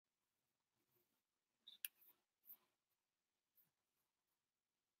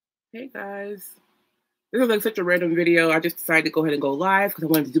Hey guys, this is like such a random video. I just decided to go ahead and go live because I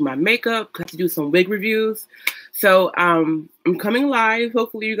wanted to do my makeup, to do some wig reviews. So I'm coming live.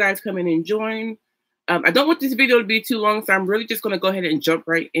 Hopefully you guys come in and join. I don't want this video to be too long, so I'm really just going to go ahead and jump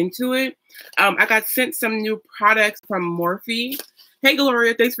right into it. I got sent some new products from Morphe. Hey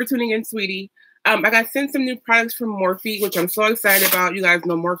Gloria, thanks for tuning in, sweetie. I got sent some new products from Morphe, which I'm so excited about. You guys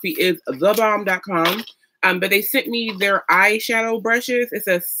know Morphe is thebomb.com. But they sent me their eyeshadow brushes. It's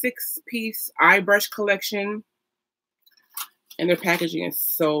a 6-piece eye brush collection. And their packaging is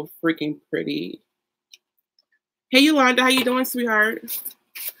so freaking pretty. Hey, Yolanda, how you doing, sweetheart?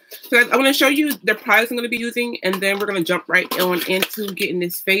 So guys, I want to show you the products I'm going to be using, and then we're going to jump right on into getting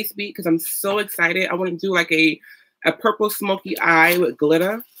this face beat because I'm so excited. I want to do like a purple smoky eye with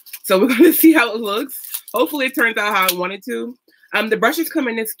glitter. So we're going to see how it looks. Hopefully it turns out how I wanted to. The brushes come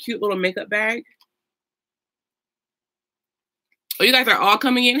in this cute little makeup bag. Oh, you guys are all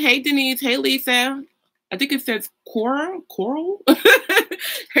coming in. Hey, Denise. Hey, Lisa. I think it says Coral.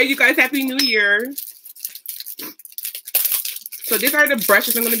 Hey, you guys. Happy New Year. So these are the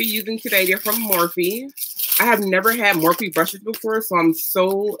brushes I'm going to be using today. They're from Morphe. I have never had Morphe brushes before, so I'm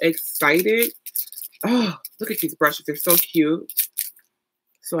so excited. Oh, look at these brushes. They're so cute.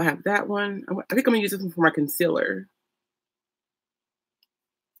 So I have that one. I think I'm going to use this one for my concealer.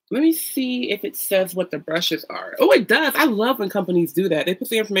 Let me see if it says what the brushes are. Oh, it does. I love when companies do that. They put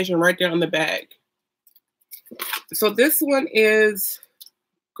the information right there on the bag. So this one is,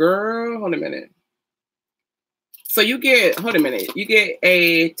 girl, hold a minute. So you get, hold a minute. You get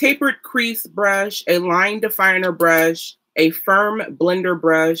a tapered crease brush, a line definer brush, a firm blender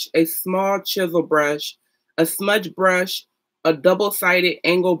brush, a small chisel brush, a smudge brush, a double-sided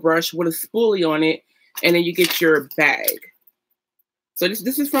angle brush with a spoolie on it, and then you get your bag. So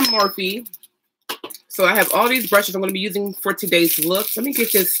this is from Morphe. So I have all these brushes I'm going to be using for today's look. Let me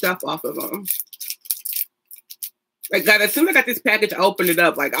get this stuff off of them. Like, God, as soon as I got this package, I opened it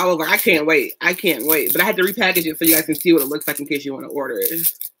up. Like, I was like, I can't wait. I can't wait. But I had to repackage it so you guys can see what it looks like in case you want to order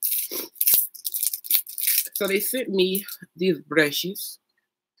it. So they sent me these brushes.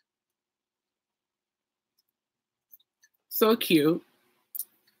 So cute.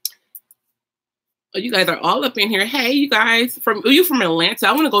 Oh, you guys are all up in here. Hey, you guys. You from Atlanta?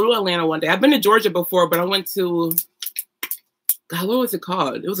 I want to go to Atlanta one day. I've been to Georgia before, but I went to, God, what was it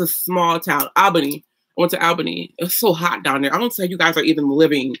called? It was a small town, Albany. I went to Albany. It was so hot down there. I don't think you guys are even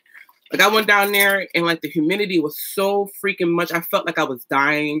living. Like, I went down there, and, like, the humidity was so freaking much. I felt like I was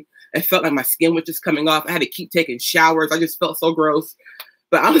dying. I felt like my skin was just coming off. I had to keep taking showers. I just felt so gross.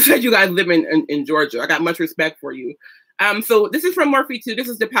 But I don't think you guys live in Georgia. I got much respect for you. So this is from Morphe too. This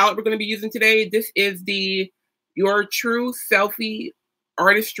is the palette we're going to be using today. This is the Your True Selfie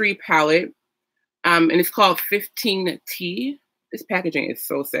Artistry palette. And it's called 15T. This packaging is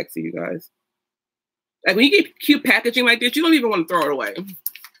so sexy, you guys. Like, when you get cute packaging like this, you don't even want to throw it away.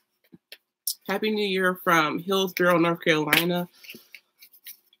 Happy New Year from Hillsborough, North Carolina.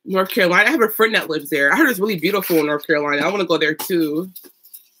 I have a friend that lives there. I heard it's really beautiful in North Carolina. I want to go there too.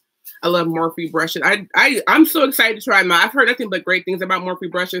 I love Morphe brushes. I'm so excited to try them out. I've heard nothing but great things about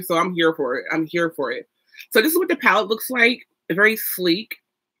Morphe brushes, so I'm here for it. I'm here for it. So this is what the palette looks like. It's very sleek.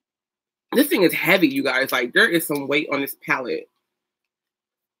 This thing is heavy, you guys. Like, there is some weight on this palette.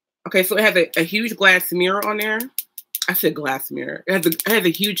 Okay, so it has a huge glass mirror on there. I said glass mirror. It has a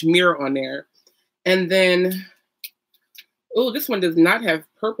huge mirror on there. And then, oh, this one does not have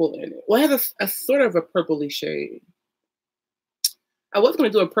purple in it. Well, it has a sort of a purpley shade. I was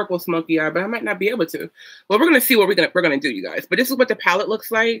going to do a purple smoky eye, but I might not be able to. Well, we're going to see what we're going to do, you guys. But this is what the palette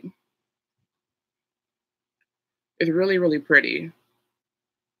looks like. It's really, really pretty.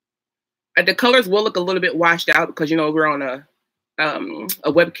 The colors will look a little bit washed out because, you know, we're on a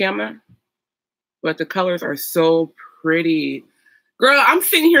webcam. But the colors are so pretty. Girl, I'm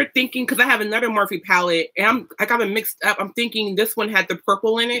sitting here thinking, because I have another Morphe palette, and I got them mixed up. I'm thinking this one had the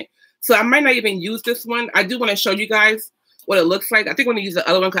purple in it. So I might not even use this one. I do want to show you guys what it looks like. I think I'm going to use the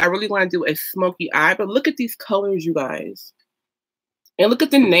other one because I really want to do a smoky eye. But look at these colors, you guys. And look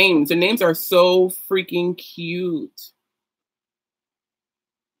at the names. The names are so freaking cute.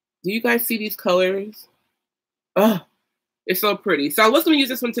 Do you guys see these colors? Oh, it's so pretty. So I was going to use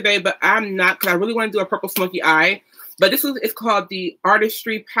this one today, but I'm not because I really want to do a purple smoky eye. But it's called the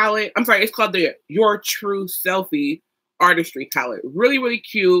Artistry palette. I'm sorry, it's called the Your True Selfie Artistry palette. Really, really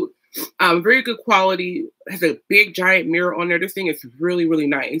cute. Very good quality. It has a big giant mirror on there. This thing is really, really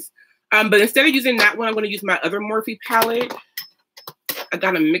nice. But instead of using that one, I'm going to use my other Morphe palette. I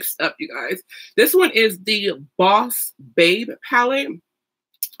got them mixed up, you guys. This one is the Boss Babe palette.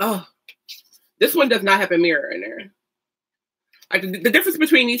 Oh, this one does not have a mirror in there. Like the difference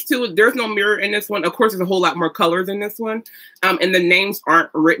between these two, there's no mirror in this one. Of course, there's a whole lot more colors in this one. And the names aren't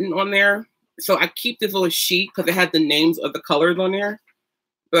written on there. So I keep this little sheet because it has the names of the colors on there.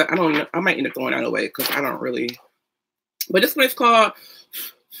 But I don't know. I might end up throwing that away because I don't really. But this one is called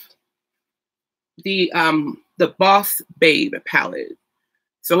the Boss Babe palette.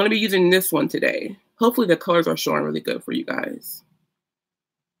 So I'm going to be using this one today. Hopefully the colors are showing really good for you guys.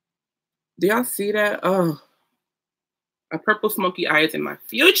 Do y'all see that? Oh, a purple smoky eye is in my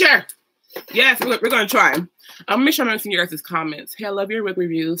future. Yes, we're going to try. I'll make sure I'm answering your guys' comments. Hey, I love your wig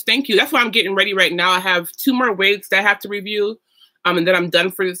reviews. Thank you. That's why I'm getting ready right now. I have 2 more wigs that I have to review. And then I'm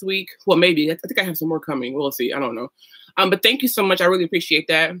done for this week. Well, maybe. I think I have some more coming. We'll see. I don't know. But thank you so much. I really appreciate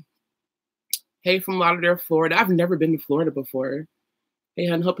that. Hey, from Lauderdale, Florida. I've never been to Florida before. Hey,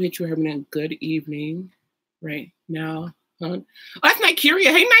 hon. Hope you're having a good evening right now, hon. Oh, that's Nikeria.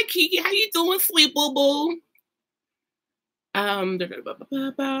 Hey, Nike. How you doing, sweet boo-boo? I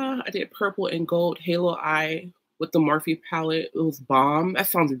did purple and gold halo eye with the Morphe palette. It was bomb. That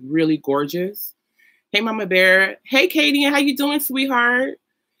sounds really gorgeous. Hey, Mama Bear. Hey, Katie. How you doing, sweetheart?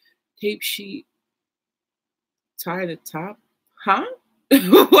 Tape sheet. Tie the top. Huh?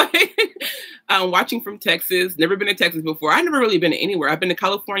 What? Watching from Texas. Never been to Texas before. I've never really been anywhere. I've been to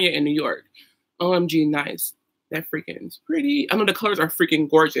California and New York. OMG, nice. That freaking is pretty. I know the colors are freaking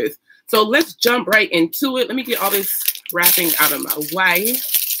gorgeous. So let's jump right into it. Let me get all this wrapping out of my way.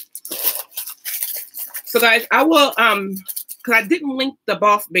 So guys, I will, because I didn't link the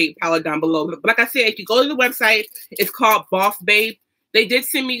Boss Babe palette down below. But like I said, if you go to the website, it's called Boss Babe. They did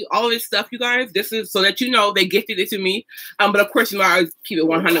send me all this stuff, you guys. This is so that you know they gifted it to me. But of course, you know, I always keep it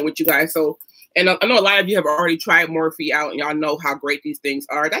 100 with you guys. So, and I know a lot of you have already tried Morphe out and y'all know how great these things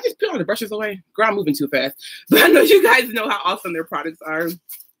are. Did I just put all the brushes away? Girl, I'm moving too fast. But I know you guys know how awesome their products are.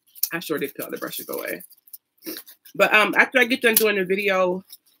 I sure did put all the brushes away. But after I get done doing the video,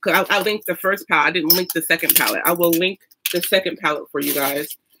 because I linked the first palette. I didn't link the second palette. I will link the second palette for you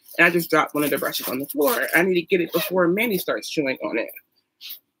guys. And I just dropped one of the brushes on the floor. I need to get it before Manny starts chewing on it.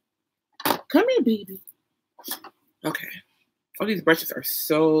 Come here, baby. Okay. Oh, these brushes are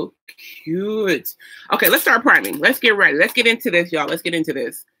so cute. Okay, let's start priming. Let's get ready. Let's get into this, y'all. Let's get into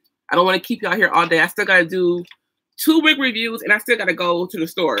this. I don't want to keep y'all here all day. I still got to do 2 wig reviews, and I still got to go to the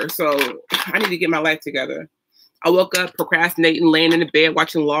store. So I need to get my life together. I woke up procrastinating, laying in the bed,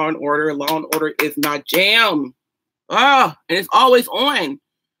 watching Law and Order. Law and Order is my jam. Oh, and it's always on.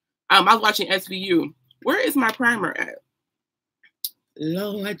 I was watching SVU. Where is my primer at?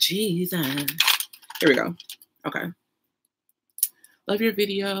 Lord Jesus. Here we go. Okay. Love your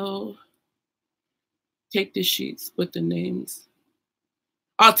video. Take the sheets with the names.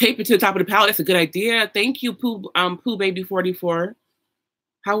 I'll tape it to the top of the palette. That's a good idea. Thank you, Pooh Baby 44.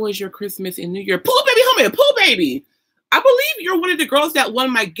 How was your Christmas and New Year? Pooh Baby, hold on, Pooh Baby. I believe you're one of the girls that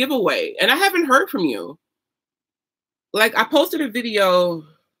won my giveaway, and I haven't heard from you. Like, I posted a video.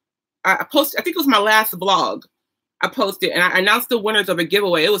 I think it was my last vlog. I posted, and I announced the winners of a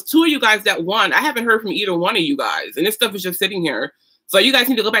giveaway. It was 2 of you guys that won. I haven't heard from either one of you guys, and this stuff is just sitting here. So you guys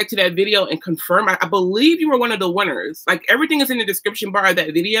need to go back to that video and confirm. I believe you were one of the winners. Like, everything is in the description bar of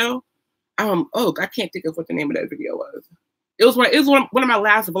that video. Oh, I can't think of what the name of that video was. It was one of my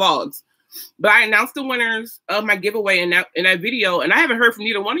last vlogs. But I announced the winners of my giveaway in that video, and I haven't heard from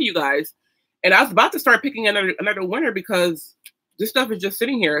either one of you guys. And I was about to start picking another winner because this stuff is just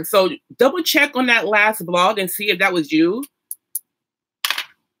sitting here. So double check on that last vlog and see if that was you.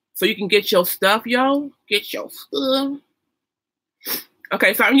 So you can get your stuff, yo. Get your stuff.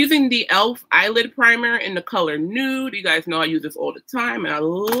 Okay, so I'm using the e.l.f. eyelid primer in the color Nude. You guys know I use this all the time, and I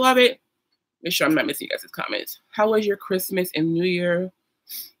love it. Make sure I'm not missing you guys' comments. How was your Christmas and New Year?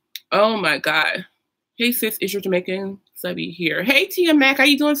 Oh, my God. Hey, sis, is your Jamaican subby here? Hey, Tia Mac, how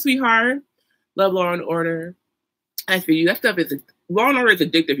you doing, sweetheart? Love Law and Order. I feel you. That stuff is, Law and Order is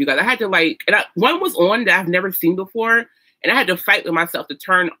addictive, you guys. I had to, like, one was on that I've never seen before, and I had to fight with myself to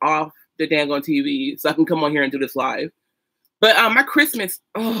turn off the dang on TV so I can come on here and do this live. But my Christmas,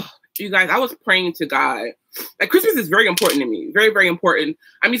 oh, you guys, I was praying to God. Like, Christmas is very important to me. Very, very important.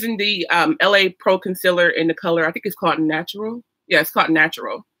 I'm using the LA Pro Concealer in the color, I think it's called Natural. Yeah, it's called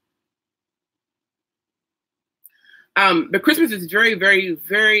Natural. But Christmas is very, very,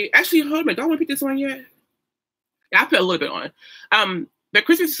 very, actually, hold on, don't want to put this on yet? Yeah, I put a little bit on. But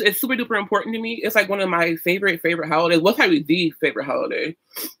Christmas is super duper important to me. It's like one of my favorite holidays. What's probably the favorite holiday?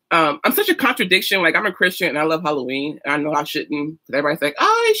 I'm such a contradiction. Like, I'm a Christian and I love Halloween. And I know I shouldn't, because everybody's like,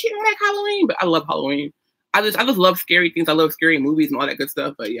 oh, she don't like Halloween. But I love Halloween. I just love scary things. I love scary movies and all that good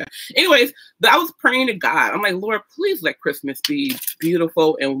stuff. But yeah. Anyways, but I was praying to God. I'm like, Lord, please let Christmas be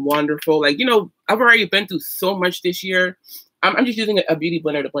beautiful and wonderful. Like, you know, I've already been through so much this year. I'm just using a beauty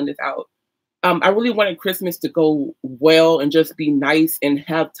blender to blend this out. I really wanted Christmas to go well and just be nice and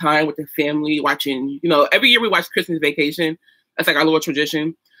have time with the family watching, you know, every year we watch Christmas Vacation. That's like our little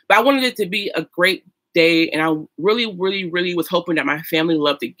tradition. But I wanted it to be a great day. And I really, really, really was hoping that my family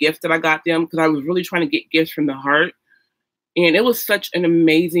loved the gift that I got them, because I was really trying to get gifts from the heart. And it was such an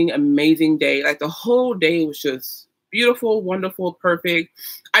amazing, amazing day. Like the whole day was just beautiful, wonderful, perfect.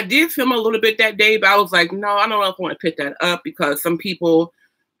 I did film a little bit that day, but I was like, no, I don't know if I want to pick that up, because some people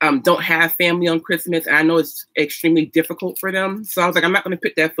don't have family on Christmas, and I know it's extremely difficult for them. So I was like, I'm not going to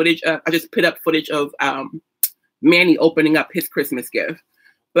pick that footage up. I just put up footage of Manny opening up his Christmas gift.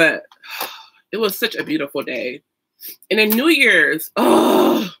 But it was such a beautiful day. And then New Year's,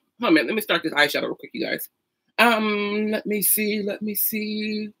 oh man, let me start this eyeshadow real quick, you guys. Let me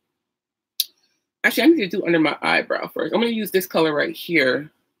see. Actually, I need to do under my eyebrow first. I'm going to use this color right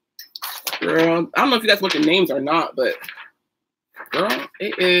here. Girl, I don't know if you guys want the names or not, but girl,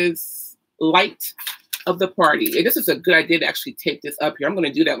 it is Light of the Party. And this is a good idea to actually take this up here. I'm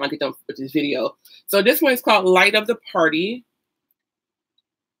going to do that when I get done with this video. So this one is called Light of the Party.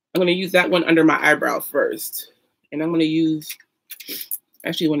 I'm going to use that one under my eyebrow first. And I'm going to use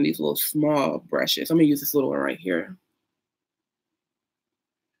actually one of these little small brushes. I'm going to use this little one right here.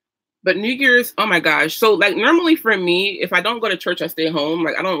 But New Year's, oh my gosh. So like normally for me, if I don't go to church, I stay home.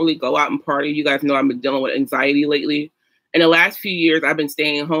 Like I don't really go out and party. You guys know I've been dealing with anxiety lately. In the last few years, I've been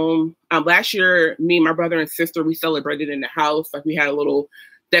staying home. Last year, me, my brother and sister, we celebrated in the house. Like we had a little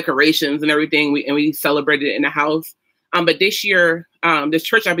decorations and everything. We celebrated in the house. But this year, this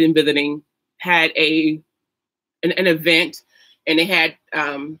church I've been visiting had an event, and they had,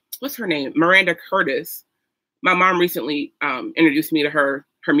 what's her name? Miranda Curtis. My mom recently introduced me to her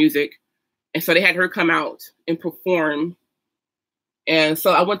music. And so they had her come out and perform. And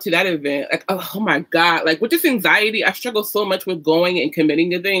so I went to that event. Like, oh my God, like with this anxiety, I struggle so much with going and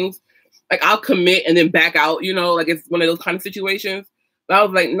committing to things. Like I'll commit and then back out, you know, like it's one of those kind of situations. But I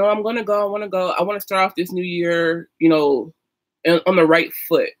was like, no, I'm going to go. I want to go. I want to start off this new year, you know, on the right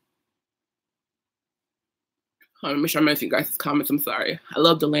foot. Hold on, make sure I'm answering you guys' comments. I'm sorry. I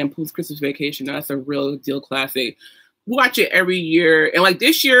love the Lampoon's Christmas Vacation. That's a real deal classic. We watch it every year. And like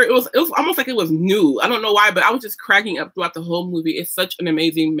this year, it was almost like it was new. I don't know why, but I was just cracking up throughout the whole movie. It's such an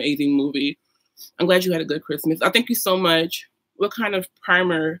amazing, amazing movie. I'm glad you had a good Christmas. Thank you so much. What kind of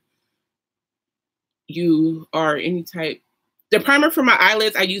primer you are? Any type? The primer for my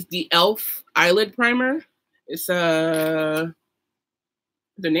eyelids, I use the e.l.f. eyelid primer. It's the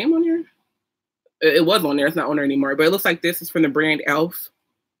name on here? It was on there. It's not on there anymore. But it looks like this is from the brand e.l.f.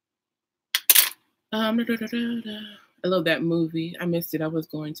 I love that movie. I missed it. I was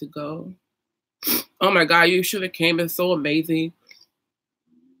going to go. Oh my God, you should have came. It's so amazing.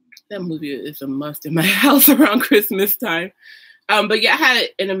 That movie is a must in my house around Christmas time. But yeah, I had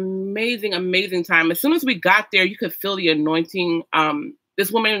an amazing, amazing time. As soon as we got there, you could feel the anointing.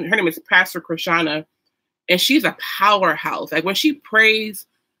 This woman, her name is Pastor Krishana, and she's a powerhouse. Like when she prays,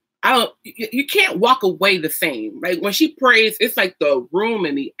 you can't walk away the same. Like when she prays, it's like the room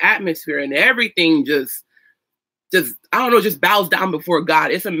and the atmosphere and everything just I don't know, just bows down before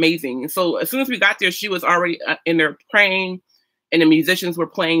God. It's amazing. So as soon as we got there, she was already in there praying, and the musicians were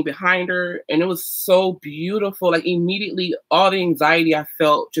playing behind her, and it was so beautiful. Like immediately, all the anxiety I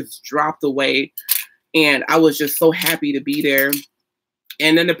felt just dropped away, and I was just so happy to be there.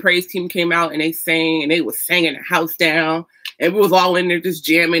 And then the praise team came out, and they sang, and they was singing the house down, and we was all in there just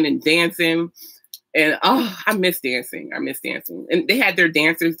jamming and dancing. And oh, I miss dancing. I miss dancing. And they had their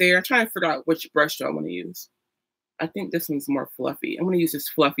dancers there. I'm trying to figure out which brush do I want to use. I think this one's more fluffy. I'm going to use this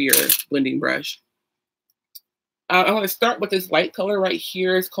fluffier blending brush. I'm going to start with this light color right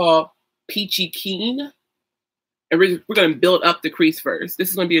here. It's called Peachy Keen. And we're going to build up the crease first. This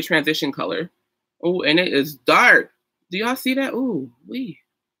is going to be a transition color. Oh, and it is dark. Do y'all see that? Ooh, wee.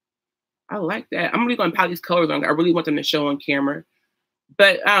 I like that. I'm really going to pile these colors on. I really want them to show on camera.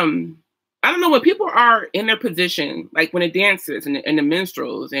 But I don't know, when people are in their position, like when the dancers and the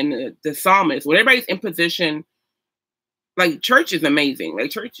minstrels and the psalmists, when everybody's in position, like church is amazing.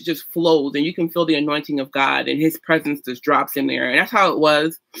 Like church just flows, and you can feel the anointing of God, and his presence just drops in there. And that's how it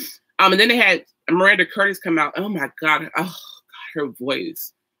was. And then they had Miranda Curtis come out. Oh my God. Oh God, her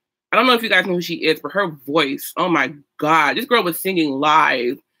voice. I don't know if you guys know who she is, but her voice, oh my God. This girl was singing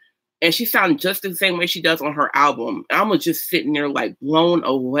live, and she sounded just the same way she does on her album. I was just sitting there like blown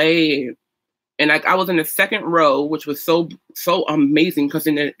away. And like I was in the second row, which was so amazing, because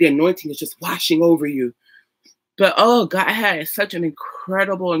the anointing is just washing over you. But oh God, I had such an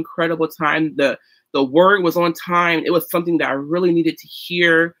incredible, incredible time. The word was on time. It was something that I really needed to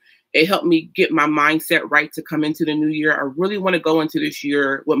hear. It helped me get my mindset right to come into the new year. I really want to go into this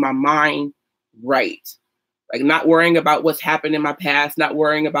year with my mind right. Like not worrying about what's happened in my past, not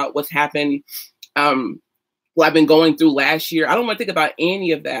worrying about what's happened, what I've been going through last year. I don't want to think about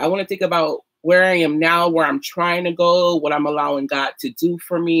any of that. I want to think about where I am now, where I'm trying to go, what I'm allowing God to do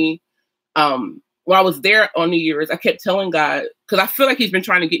for me. When I was there on New Year's, I kept telling God, because I feel like he's been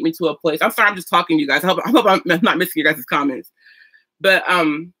trying to get me to a place. I'm sorry, I'm just talking to you guys. I hope I'm not missing your guys' comments. But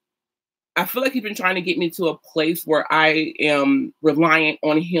I feel like he's been trying to get me to a place where I am reliant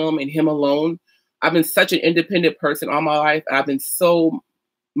on him and him alone. I've been such an independent person all my life. And I've been so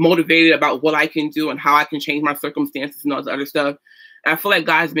motivated about what I can do and how I can change my circumstances and all this other stuff. And I feel like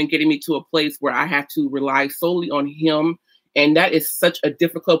God's been getting me to a place where I have to rely solely on him. And that is such a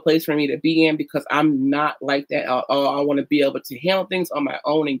difficult place for me to be in because I'm not like that at all. I want to be able to handle things on my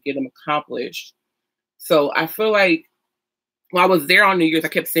own and get them accomplished. So I feel like when I was there on New Year's, I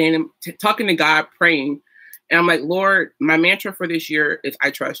kept saying, talking to God, praying. And I'm like, Lord, my mantra for this year is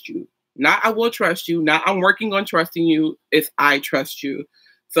I trust you. Not I will trust you. Not I'm working on trusting you. It's I trust you.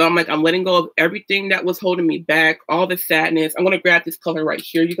 So I'm like, I'm letting go of everything that was holding me back, all the sadness. I'm going to grab this color right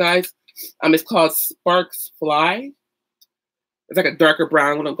here, you guys. It's called Sparks Fly. It's like a darker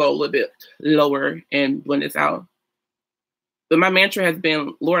brown. I'm going to go a little bit lower and blend this out. But my mantra has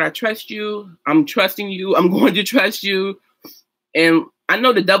been, Lord, I trust you. I'm trusting you. I'm going to trust you. And I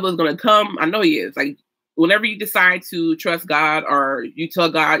know the devil is going to come. I know he is. Like, whenever you decide to trust God or you tell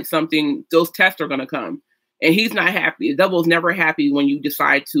God something, those tests are going to come. And he's not happy. The devil's never happy when you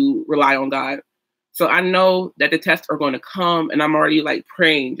decide to rely on God. So I know that the tests are going to come. And I'm already like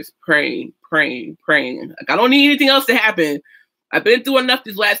praying, just praying. Like, I don't need anything else to happen. I've been through enough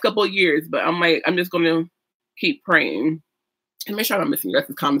these last couple of years, but I'm like, I'm just going to keep praying. And make sure I'm not missing the rest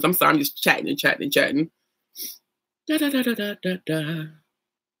of the comments. I'm sorry, I'm just chatting.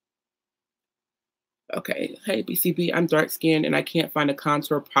 Okay. Hey, BCB, I'm dark skinned and I can't find a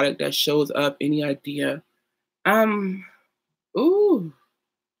contour product that shows up. Any idea? Ooh.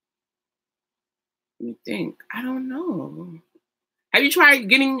 Let me think. I don't know. Have you tried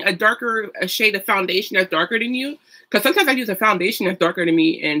getting a shade of foundation that's darker than you? Because sometimes I use a foundation that's darker than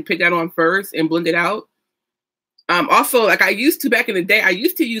me and put that on first and blend it out. Also, like I used to back in the day, I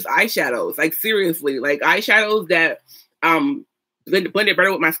used to use eyeshadows, like seriously, like eyeshadows that blended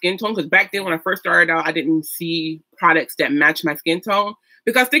better with my skin tone. Because back then when I first started out, I didn't see products that match my skin tone.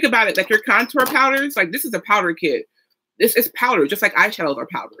 Because think about it, like your contour powders, like this is a powder kit. This is powder, just like eyeshadows are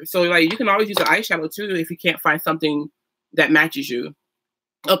powder. So like you can always use an eyeshadow too if you can't find something that matches you.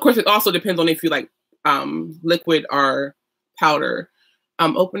 Of course, it also depends on if you like liquid or powder.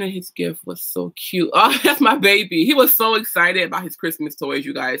 Opening his gift was so cute. Oh, that's my baby. He was so excited about his Christmas toys,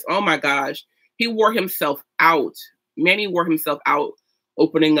 you guys. Oh my gosh. He wore himself out. Manny wore himself out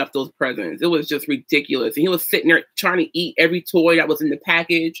opening up those presents. It was just ridiculous. And he was sitting there trying to eat every toy that was in the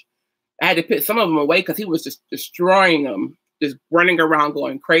package. I had to put some of them away because he was just destroying them, just running around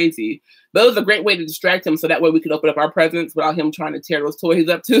going crazy. But it was a great way to distract him so that way we could open up our presents without him trying to tear those toys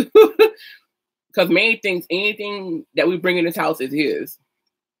up too. Because Manny thinks anything that we bring in his house is his.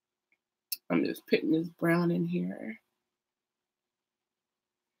 I'm just putting this brown in here.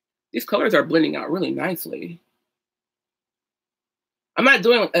 These colors are blending out really nicely. I'm not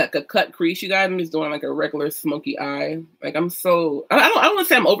doing like a cut crease, you guys. I'm just doing like a regular smoky eye. Like I don't want to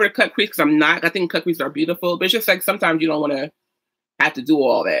say I'm over the cut crease because I'm not. I think cut creases are beautiful, but it's just like sometimes you don't want to have to do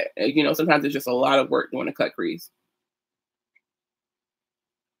all that. You know, sometimes it's just a lot of work doing a cut crease.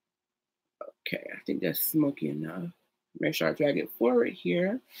 Okay, I think that's smoky enough. Make sure I drag it forward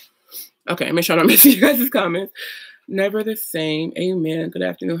here. Okay, make sure I'm not missing you guys' comments. Never the same. Amen. Good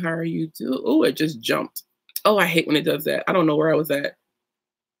afternoon. How are you? Oh, it just jumped. Oh, I hate when it does that. I don't know where I was at.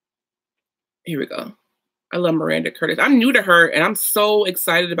 Here we go. I love Miranda Curtis. I'm new to her, and I'm so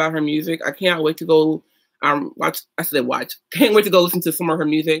excited about her music. I can't wait to go watch. I said watch. Can't wait to go listen to some of her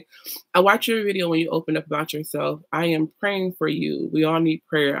music. I watched your video when you opened up about yourself. I am praying for you. We all need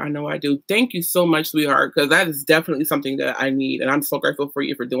prayer. I know I do. Thank you so much, sweetheart, because that is definitely something that I need, and I'm so grateful for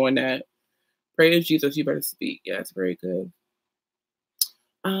you for doing that. Praise Jesus. You better speak. Yeah, it's very good.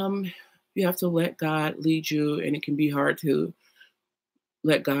 You have to let God lead you, and it can be hard to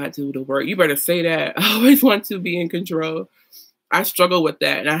let God do the work. You better say that. I always want to be in control. I struggle with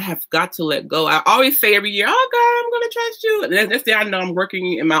that, and I have got to let go. I always say every year, oh, God, I'm going to trust you. And that's the I know I'm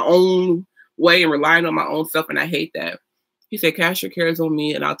working in my own way and relying on my own self, and I hate that. He said, cast your cares on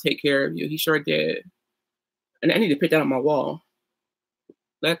me, and I'll take care of you. He sure did. And I need to put that on my wall.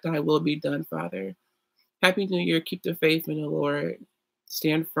 Let thy will be done, Father. Happy New Year. Keep the faith in the Lord.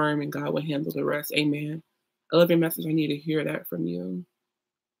 Stand firm, and God will handle the rest. Amen. I love your message. I need to hear that from you.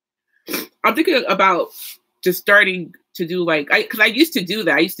 I'm thinking about just starting to do like, because I used to do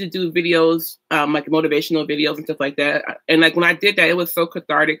that. I used to do videos, like motivational videos and stuff like that. And like when I did that, it was so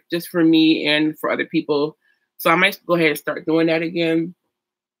cathartic just for me and for other people. So I might go ahead and start doing that again.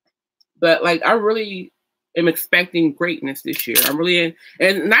 But like, I really am expecting greatness this year. I'm really,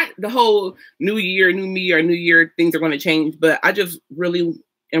 and not the whole new year, new me, or new year things are going to change, but I just really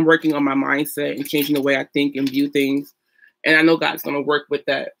am working on my mindset and changing the way I think and view things. And I know God's going to work with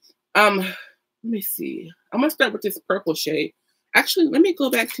that. Let me see. I'm going to start with this purple shade. Actually, let me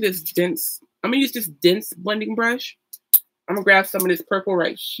go back to this dense. I'm going to use this dense blending brush. I'm going to grab some of this purple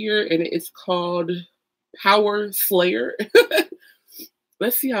right here, and it's called Power Slayer.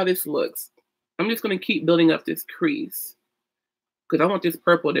 Let's see how this looks. I'm just going to keep building up this crease because I want this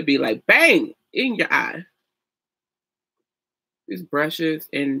purple to be like, bang, in your eye. These brushes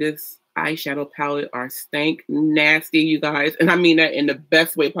and this eyeshadow palette are stank nasty, you guys. And I mean that in the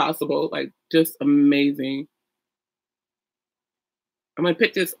best way possible. Like, just amazing. I'm going to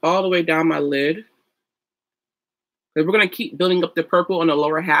put this all the way down my lid. We're going to keep building up the purple on the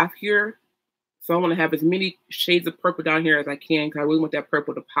lower half here. So I want to have as many shades of purple down here as I can because I really want that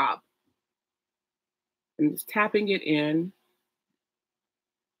purple to pop. I'm just tapping it in.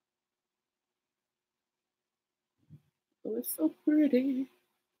 Oh, it's so pretty.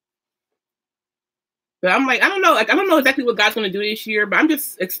 But I'm like, I don't know. Like, I don't know exactly what God's going to do this year, but I'm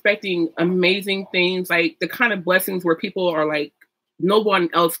just expecting amazing things, like the kind of blessings where people are like, no one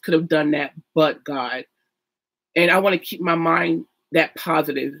else could have done that but God. And I want to keep my mind that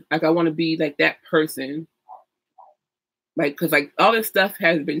positive. Like, I want to be like that person. Like, because like all this stuff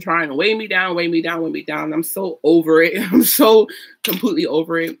has been trying to weigh me down, weigh me down, weigh me down. I'm so over it. I'm so completely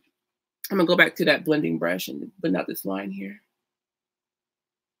over it. I'm going to go back to that blending brush and blend out this line here.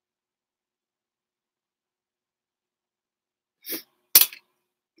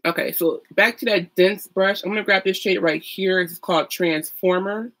 Okay, so back to that dense brush. I'm going to grab this shade right here. It's called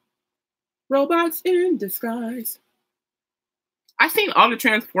Transformer. Robots in Disguise. I've seen all the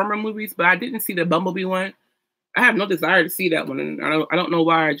Transformer movies, but I didn't see the Bumblebee one. I have no desire to see that one, and I don't know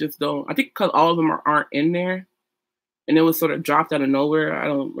why. I just don't. I think because all of them aren't in there, and it was sort of dropped out of nowhere. I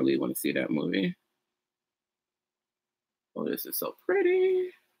don't really want to see that movie. Oh, this is so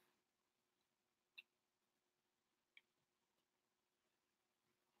pretty.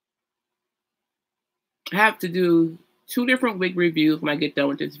 I have to do 2 different wig reviews when I get done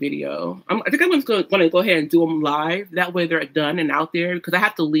with this video. I think I'm just going to go ahead and do them live. That way they're done and out there because I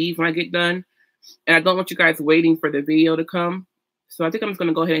have to leave when I get done. And I don't want you guys waiting for the video to come. So I think I'm just going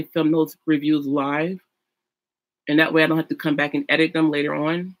to go ahead and film those reviews live. And that way I don't have to come back and edit them later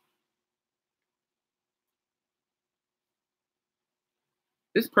on.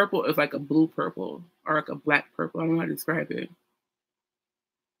 This purple is like a blue purple or like a black purple. I don't know how to describe it.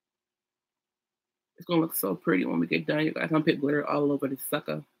 It's going to look so pretty when we get done, you guys. I'm going to put glitter all over this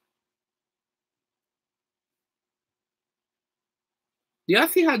sucker. Do y'all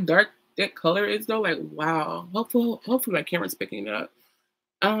see how dark that color is though? Like, wow. Hopefully my camera's picking it up.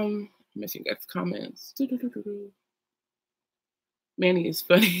 I'm missing guys' comments. Manny is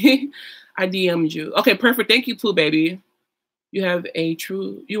funny. I DM'd you. Okay, perfect. Thank you, Pooh Baby. You have a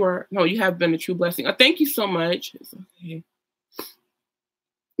true, you have been a true blessing. Oh, thank you so much. It's okay.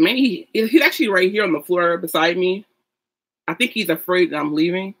 Manny, he's actually right here on the floor beside me. I think he's afraid that I'm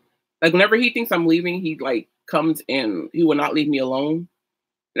leaving. Like whenever he thinks I'm leaving, he like comes in. He will not leave me alone.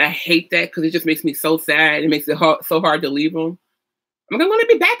 And I hate that because it just makes me so sad. It makes it so hard to leave him. I'm going to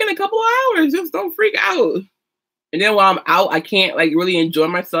be back in a couple of hours. Just don't freak out. And then while I'm out, I can't like really enjoy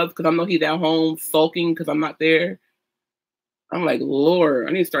myself because I know he's at home sulking because I'm not there. I'm like, Lord,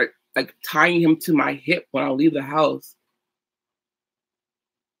 I need to start like tying him to my hip when I leave the house.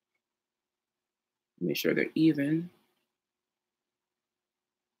 Make sure they're even.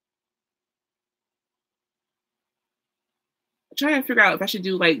 I'm trying to figure out if I should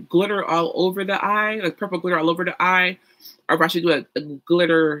do like glitter all over the eye, like purple glitter all over the eye, or if I should do a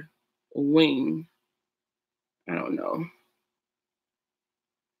glitter wing. I don't know.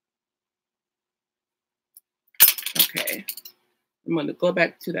 Okay. I'm going to go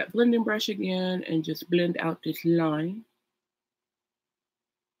back to that blending brush again and just blend out this line.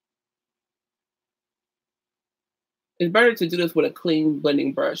 It's better to do this with a clean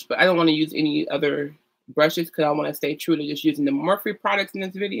blending brush, but I don't want to use any other brushes because I want to stay true to just using the Morphe products in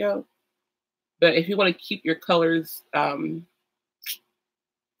this video. But if you want to keep your colors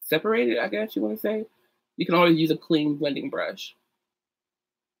separated, I guess you want to say, you can always use a clean blending brush.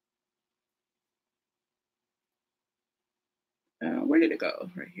 Where did it go?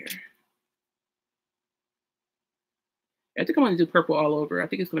 Right here. I think I'm going to do purple all over. I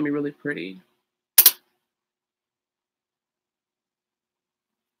think it's going to be really pretty.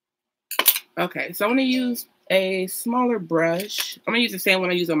 Okay, so I'm going to use a smaller brush. I'm going to use the same one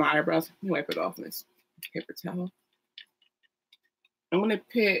I use on my eyebrows. Let me wipe it off in this paper towel. I'm going to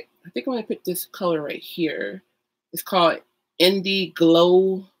pick, I think I'm going to pick this color right here. It's called Indie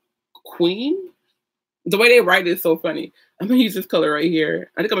Glow Queen. The way they write it is so funny. I'm going to use this color right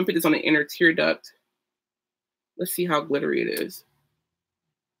here. I think I'm going to put this on the inner tear duct. Let's see how glittery it is.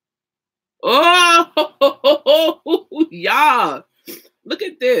 Oh, yeah. Look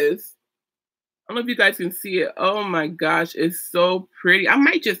at this. I don't know if you guys can see it. Oh my gosh, it's so pretty. I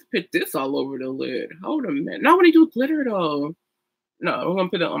might just put this all over the lid. Hold a minute. No, I want to do glitter though. No, I'm going to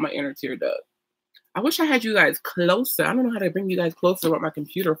put it on my inner tear duct. I wish I had you guys closer. I don't know how to bring you guys closer without my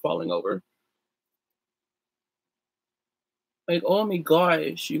computer falling over. Like, oh my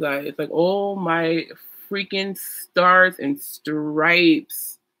gosh, you guys. Like, oh my freaking stars and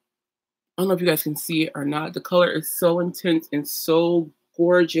stripes. I don't know if you guys can see it or not. The color is so intense and so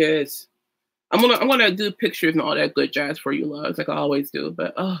gorgeous. I'm gonna do pictures and all that good jazz for you, loves, like I always do.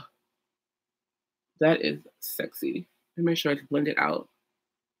 But oh, that is sexy. Let me make sure it's blended out.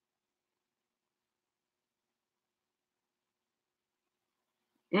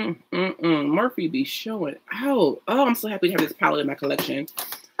 Morphe be showing out. Oh, I'm so happy to have this palette in my collection.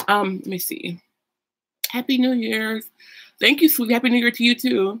 Let me see. Happy New Year's. Thank you, sweet. Happy New Year to you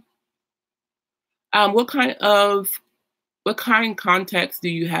too. What kind contacts do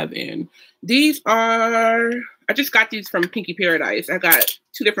you have in? These are, I just got these from Pinky Paradise. I got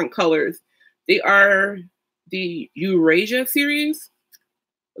 2 different colors. They are the Eurasia series.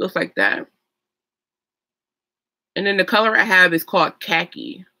 It looks like that. And then the color I have is called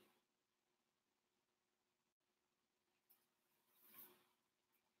Khaki.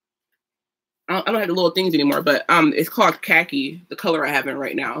 I don't have the little things anymore, but it's called Khaki, the color I have in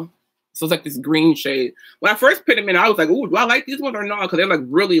right now. So it's like this green shade. When I first put them in, I was like, "Ooh, do I like these ones or not?" Because they're like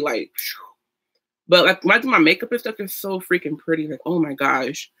really like, but like when I do my makeup and stuff, they're so freaking pretty. Like, oh my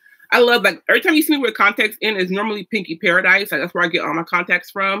gosh, I love, like, every time you see me with contacts in, is normally Pinky Paradise. Like, that's where I get all my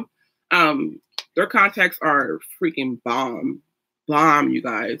contacts from. Their contacts are freaking bomb, you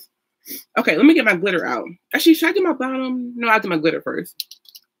guys. Okay, let me get my glitter out. Actually, should I do my bottom? No, I'll do my glitter first.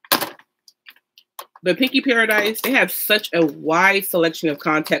 The Pinky Paradise, they have such a wide selection of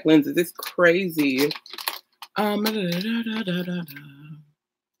contact lenses. It's crazy. Glitter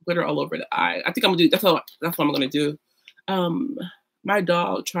all over the eye. I think I'm gonna do, that's what I'm gonna do. My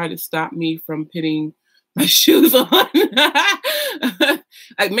dog tried to stop me from putting my shoes on.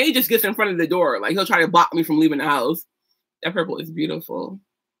 Like, May just gets in front of the door. Like, he'll try to block me from leaving the house. That purple is beautiful.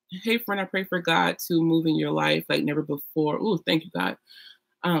 Hey friend, I pray for God to move in your life like never before. Oh, thank you, God.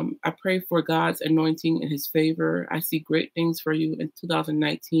 I pray for God's anointing and his favor. I see great things for you in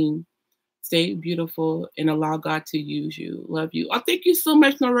 2019. Stay beautiful and allow God to use you. Love you. Oh, thank you so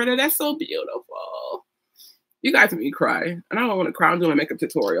much, Noretta. That's so beautiful. You guys make me cry. And I don't want to cry. I'm doing a makeup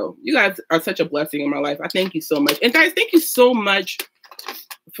tutorial. You guys are such a blessing in my life. I thank you so much. And guys, thank you so much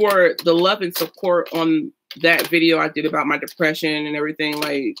for the love and support on that video I did about my depression and everything.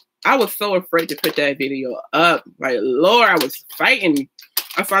 Like, I was so afraid to put that video up. Like, Lord, I was fighting.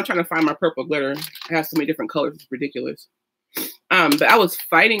 I'm trying to find my purple glitter. It has so many different colors. It's ridiculous. But I was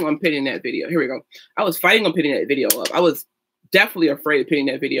fighting on putting that video. Here we go. I was fighting on putting that video up. I was definitely afraid of putting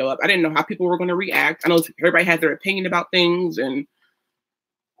that video up. I didn't know how people were going to react. I know everybody has their opinion about things,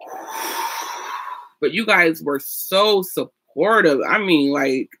 but you guys were so supportive. I mean,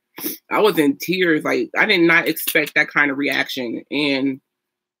 like, I was in tears. Like, I did not expect that kind of reaction, and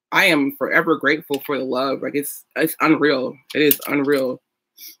I am forever grateful for the love. Like, it's unreal. It is unreal.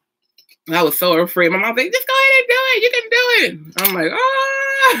 I was so afraid. My mom's like, just go ahead and do it. You can do it. I'm like,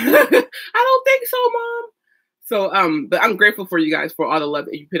 I don't think so, Mom. So, but I'm grateful for you guys for all the love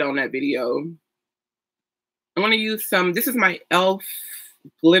that you put on that video. I'm going to use this is my e.l.f.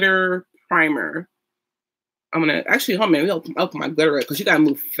 glitter primer. I'm going to, actually, hold on, I'll put my glitter up because you got to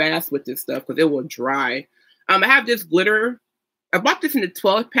move fast with this stuff because it will dry. I have this glitter. I bought this in the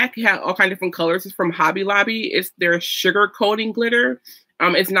 12 pack. It had all kinds of different colors. It's from Hobby Lobby. It's their sugar coating glitter.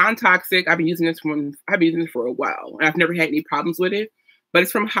 It's non-toxic. I've been using this for a while, and I've never had any problems with it. But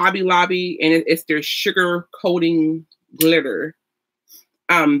it's from Hobby Lobby, and it's their sugar coating glitter.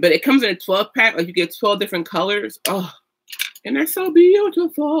 But it comes in a 12 pack. Like, you get 12 different colors. Oh, and they're so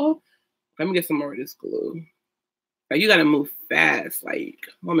beautiful. Let me get some more of this glue. Like, you gotta move fast. Like,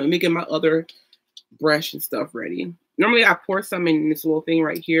 hold on, let me get my other brush and stuff ready. Normally, I pour some in this little thing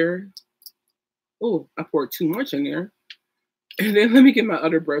right here. Oh, I poured too much in there. And then let me get my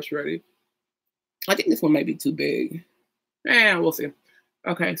other brush ready. I think this one might be too big. And we'll see.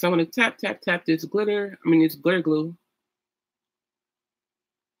 Okay, so I'm gonna tap, tap, tap this glitter. I mean, this glitter glue.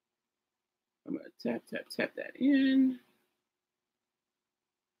 I'm gonna tap, tap, tap that in.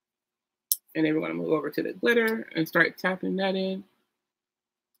 And then we're gonna move over to the glitter and start tapping that in.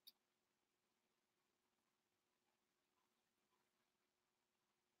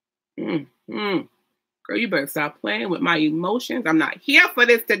 Girl, you better stop playing with my emotions. I'm not here for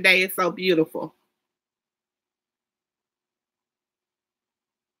this today. It's so beautiful.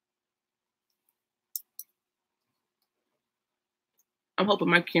 I'm hoping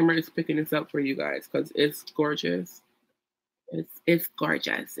my camera is picking this up for you guys because it's gorgeous. It's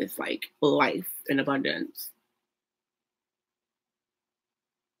gorgeous. It's like life in abundance.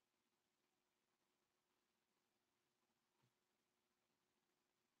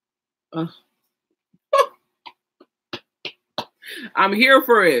 I'm here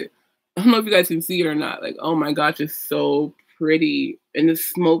for it. I don't know if you guys can see it or not. Like, oh my gosh, it's so pretty. And the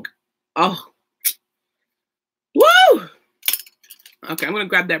smoke. Oh. Woo! Okay, I'm going to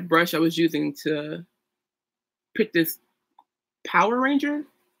grab that brush I was using to pick this Power Ranger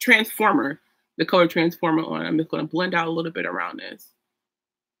Transformer, the color Transformer on. I'm just going to blend out a little bit around this.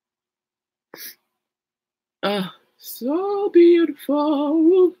 Oh, so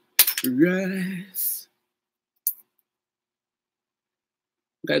beautiful. Yes.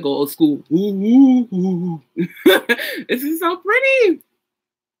 Gotta go old school. Ooh, ooh, ooh. This is so pretty.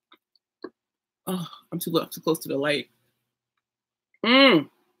 Oh, I'm too close to the light. You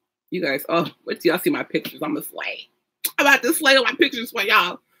guys, oh, wait till y'all see my pictures. I'm a slay. I'm about to slay on my pictures for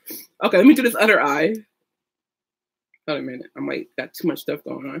y'all. Okay, let me do this other eye. Hold a minute. I might got too much stuff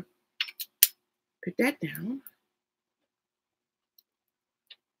going on. Put that down.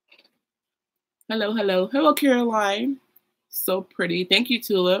 Hello, hello. Hello, Caroline. So pretty. Thank you,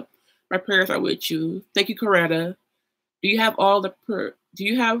 Tulip. My prayers are with you. Thank you, Coretta. Do you have all the do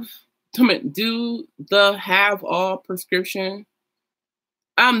you have have all prescription?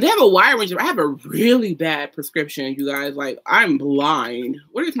 They have a wide range. I have a really bad prescription, you guys. Like, I'm blind.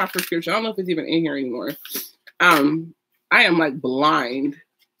 What is my prescription? I don't know if it's even in here anymore. I am like blind,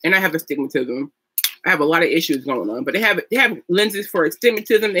 and I have astigmatism. I have a lot of issues going on, but they have lenses for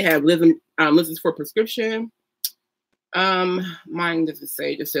astigmatism. They have lenses for prescription. Mine doesn't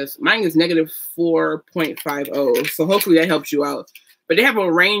say. It just says mine is negative 4.50. So hopefully that helps you out. But they have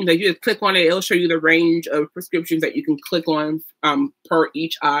a range that you just click on it. It'll show you the range of prescriptions that you can click on per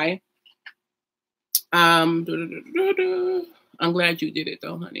each eye. I'm glad you did it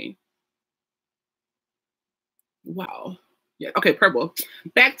though, honey. Wow. Yeah. Okay, purple.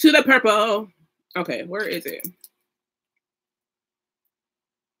 Back to the purple. Okay, where is it?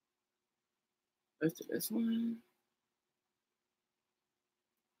 Let's do this one.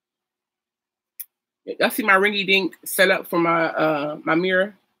 I see my ringy dink set up for my my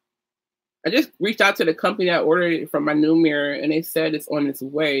mirror. I just reached out to the company that ordered it from my new mirror, and they said it's on its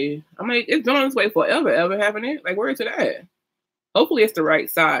way. I'm like, it's been on its way forever, haven't it? Like, where is it at? Hopefully, it's the right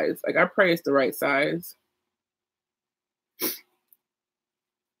size. Like, I pray it's the right size.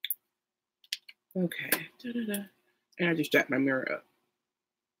 Okay. And I just jacked my mirror up.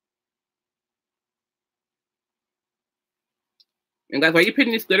 And guys, while you're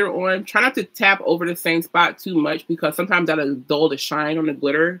putting this glitter on, try not to tap over the same spot too much because sometimes that'll dull the shine on the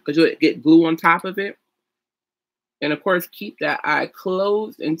glitter because you'll get glue on top of it. And of course, keep that eye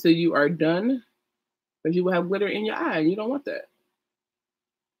closed until you are done because you will have glitter in your eye and you don't want that.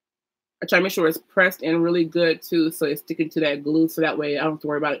 I try to make sure it's pressed in really good too so it's sticking to that glue so that way I don't have to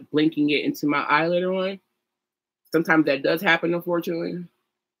worry about it blinking it into my eye later on. Sometimes that does happen, unfortunately.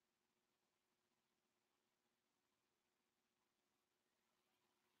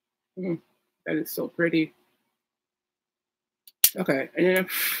 That is so pretty. Okay, and then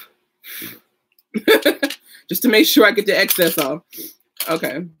just to make sure I get the excess off.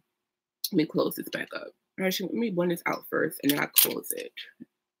 Okay, let me close this back up. Actually, let me blend this out first, and then I close it.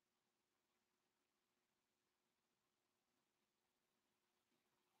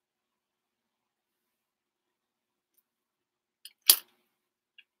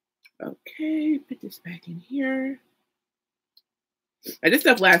 Okay, put this back in here. And this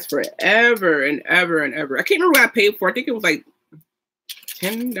stuff lasts forever and ever and ever. I can't remember what I paid for. I think it was like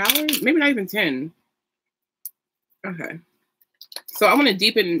 $10, maybe not even 10. Okay. So I'm gonna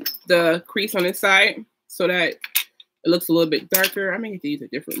deepen the crease on this side so that it looks a little bit darker. I may have to use a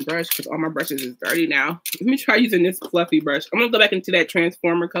different brush because all my brushes is dirty now. Let me try using this fluffy brush. I'm gonna go back into that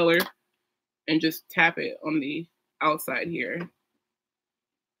transformer color and just tap it on the outside here.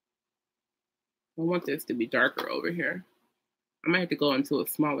 I want this to be darker over here. I might have to go into a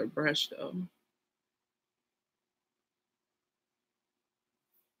smaller brush though.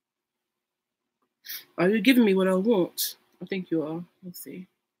 Are you giving me what I want? I think you are. Let's see.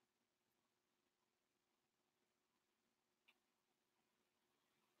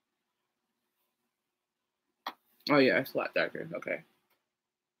 Oh yeah, it's a lot darker. Okay.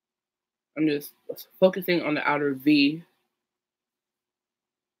 I'm just focusing on the outer V.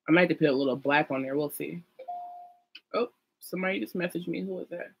 I might have to put a little black on there. We'll see. Oh, somebody just messaged me. Who was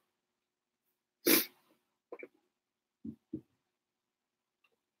that?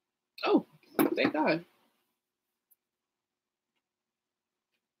 Oh, thank God.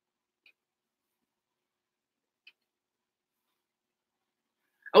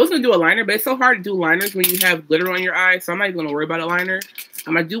 I was gonna do a liner, but it's so hard to do liners when you have glitter on your eyes, so I'm not even gonna worry about a liner.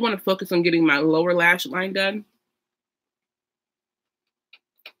 I do want to focus on getting my lower lash line done.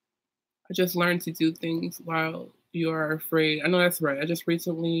 I just learned to do things while you are afraid. I know that's right. I just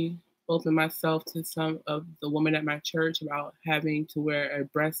recently opened myself to some of the women at my church about having to wear a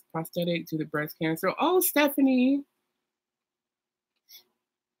breast prosthetic due to breast cancer. Oh, Stephanie.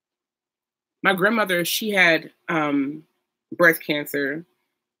 My grandmother, she had breast cancer,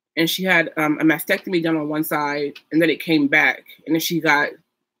 and she had a mastectomy done on one side, and then it came back, and then she got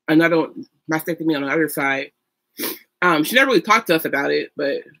another mastectomy on the other side. She never really talked to us about it,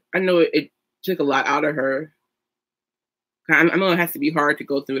 but I know it took a lot out of her. I know it has to be hard to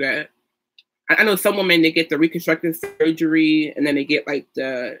go through that. I know some women, they get the reconstructive surgery, and then they get like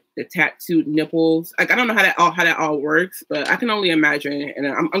the tattooed nipples. Like I don't know how that all works, but I can only imagine. And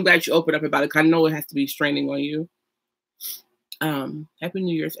I'm glad you opened up about it, because I know it has to be straining on you. Happy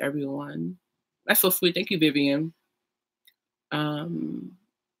New Year's, everyone. That's so sweet. Thank you, Vivian.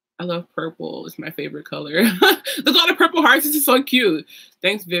 I love purple. It's my favorite color. Look, all the purple hearts. This is so cute.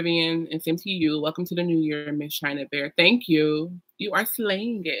 Thanks, Vivian. And same to you. Welcome to the new year, Miss China Bear. Thank you. You are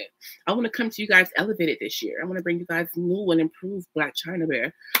slaying it. I want to come to you guys elevated this year. I want to bring you guys new and improved Black China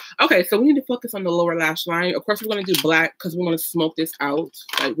Bear. Okay, so we need to focus on the lower lash line. Of course, we're going to do black because we want to smoke this out.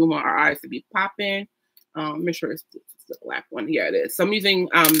 Like we want our eyes to be popping. Make sure it's the black one. Yeah, it is. So I'm using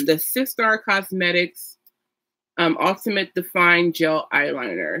the Sistar Cosmetics Ultimate Define Gel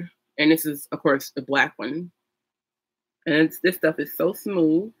Eyeliner. And this is, of course, the black one. And this stuff is so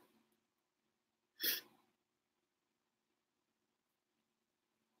smooth.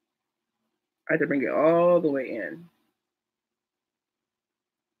 I had to bring it all the way in.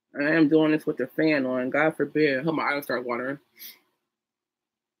 I am doing this with the fan on. God forbid. I hope my eyes start watering.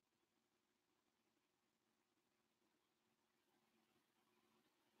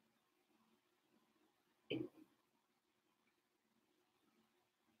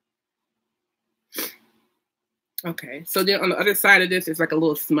 Okay, so then on the other side of this is like a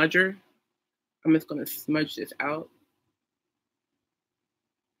little smudger. I'm just going to smudge this out.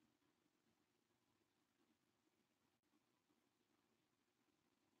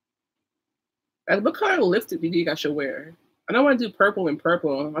 Like, what color lipstick do you think I should wear? I don't want to do purple and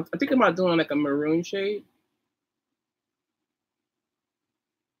purple. I think about doing like a maroon shade.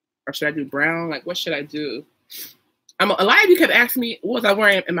 Or should I do brown? Like, what should I do? A lot of you kept asking me what was I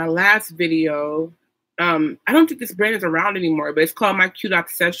wearing in my last video. I don't think this brand is around anymore, but it's called My Cute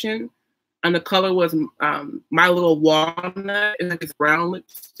Obsession. And the color was My Little Walnut. It's like this brown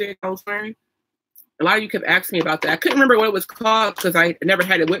lipstick I was wearing. A lot of you kept asking me about that. I couldn't remember what it was called because I never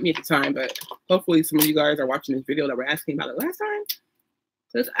had it with me at the time, but hopefully some of you guys are watching this video that were asking about it last time.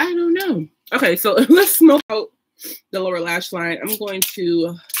 Because I don't know. Okay, so let's smoke out the lower lash line. I'm going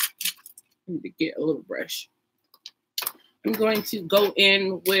to, I need to get a little brush. I'm going to go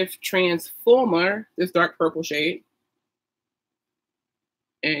in with Transformer, this dark purple shade,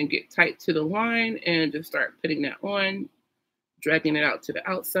 and get tight to the line and just start putting that on, dragging it out to the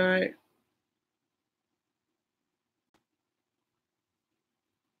outside.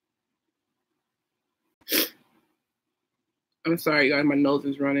 I'm sorry, guys, my nose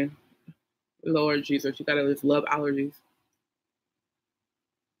is running. Lord Jesus, you gotta just love allergies.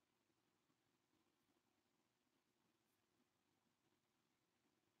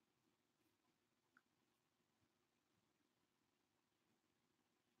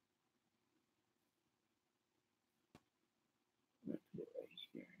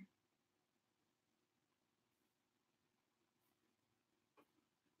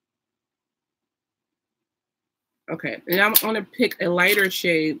 Okay, and I'm gonna pick a lighter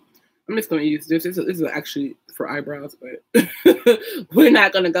shade. I'm just gonna use this. This is actually for eyebrows, but we're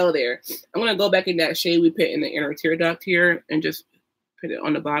not gonna go there. I'm gonna go back in that shade we put in the inner tear duct here and just put it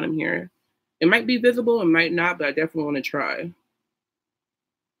on the bottom here. It might be visible, it might not, but I definitely want to try.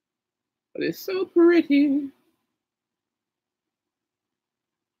 But it's so pretty.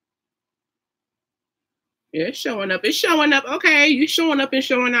 Yeah, it's showing up. It's showing up. Okay, you showing up and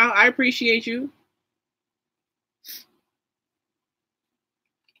showing out. I appreciate you.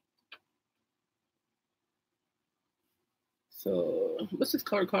 So what's this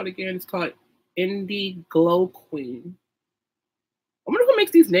color called again? It's called Indie Glow Queen. I wonder who makes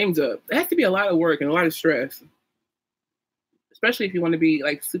these names up. It has to be a lot of work and a lot of stress, especially if you want to be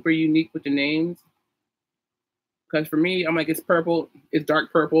like super unique with the names. Because for me, I'm like, it's purple, it's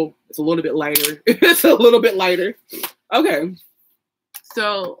dark purple, it's a little bit lighter. It's a little bit lighter. Okay,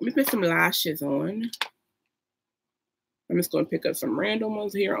 so let me put some lashes on. I'm just going to pick up some random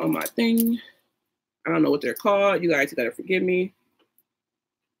ones here on my thing. I don't know what they're called. You guys gotta forgive me.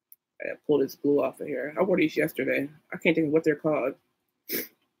 I gotta pull this glue off of here. I wore these yesterday. I can't think of what they're called.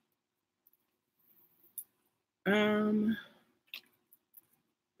 I'm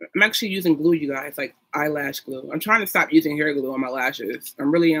actually using glue, you guys, like eyelash glue. I'm trying to stop using hair glue on my lashes.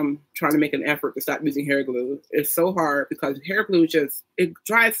 I'm trying to make an effort to stop using hair glue. It's so hard because hair glue it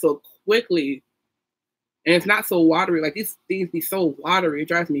dries so quickly. And it's not so watery. Like these things be so watery. It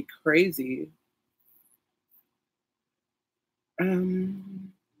drives me crazy. I've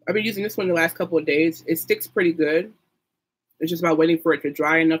been using this one the last couple of days. It sticks pretty good. It's just about waiting for it to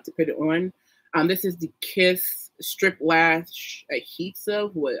dry enough to put it on. This is the Kiss Strip Lash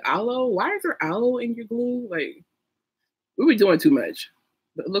Adhesive with aloe. Why is there aloe in your glue? Like, we were doing too much.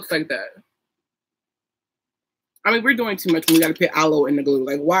 But it looks like that. I mean, we're doing too much when we got to put aloe in the glue.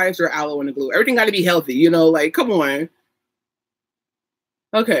 Like, why is there aloe in the glue? Everything got to be healthy, you know? Like, come on.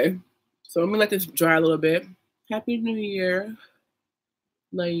 Okay. So let me let this dry a little bit. Happy New Year,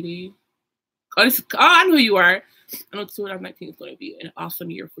 lady. Oh, I know who you are. I know 2019 is going to be an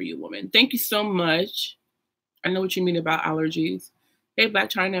awesome year for you, woman. Thank you so much. I know what you mean about allergies. Hey, Black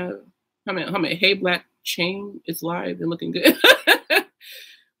China. Hey, Black Chain is live and looking good.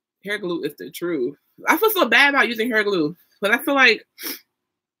 Hair glue is the truth. I feel so bad about using hair glue, but I feel like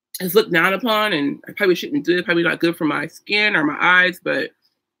it's looked down upon and I probably shouldn't do it. Probably not good for my skin or my eyes, but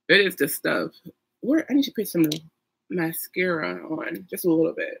it is the stuff. I need to put some mascara on, just a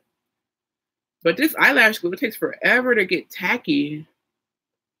little bit. But this eyelash glue, it takes forever to get tacky.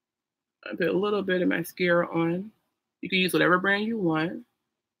 I put a little bit of mascara on. You can use whatever brand you want.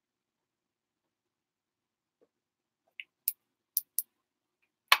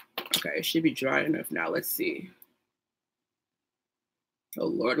 Okay, it should be dry enough now. Let's see. Oh,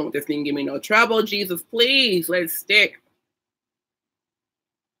 Lord, don't let this thing give me no trouble. Jesus, please, let it stick.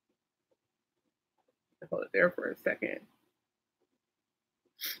 Hold it there for a second.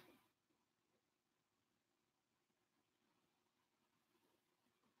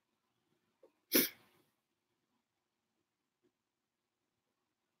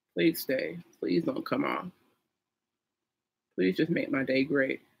 Please stay. Please don't come off. Please just make my day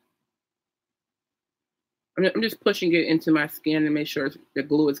great. I'm just pushing it into my skin to make sure the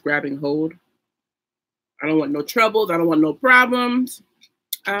glue is grabbing hold. I don't want no troubles. I don't want no problems.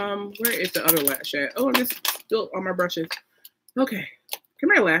 Where is the other lash at? Oh, it's still on my brushes. Okay,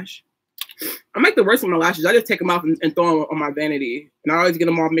 come here, lash. I'm like the worst with my lashes. I just take them off and throw them on my vanity. And I always get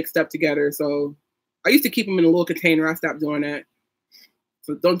them all mixed up together. So I used to keep them in a little container. I stopped doing that.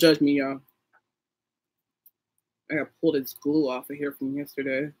 So don't judge me, y'all. I gotta pull this glue off of here from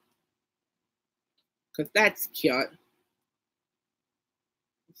yesterday. Because that's cute.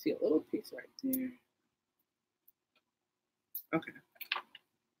 See a little piece right there. Okay.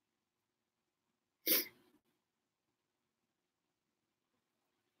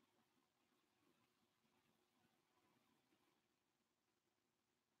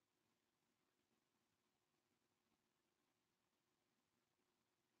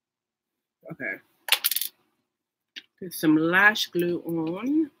 Okay. Put some lash glue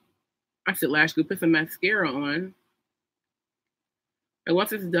on. I said lash glue, put some mascara on. And once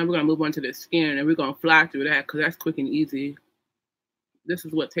this is done, we're going to move on to the skin and we're going to fly through that because that's quick and easy. This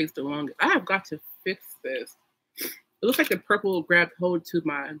is what takes the longest. I have got to fix this. It looks like the purple grabbed hold to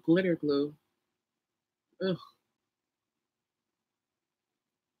my glitter glue. Ugh.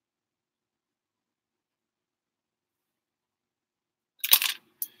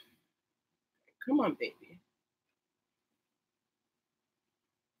 Come on, baby.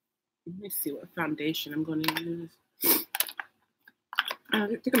 Let me see what foundation I'm going to use. I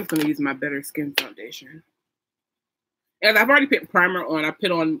think I'm just going to use my Better Skin foundation. And I've already put primer on. I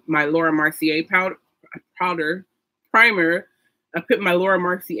put on my Laura Mercier primer. I put my Laura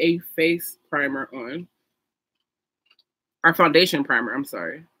Mercier face primer on. Our foundation primer, I'm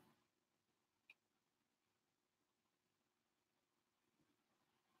sorry.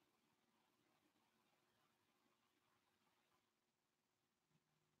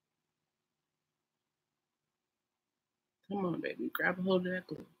 Come on, baby. Grab a hold of that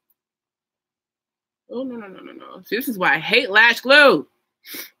glue. Oh, no. See, this is why I hate lash glue.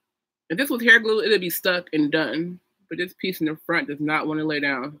 If this was hair glue, it would be stuck and done. But this piece in the front does not want to lay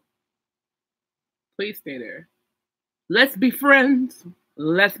down. Please stay there. Let's be friends.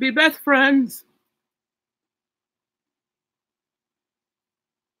 Let's be best friends.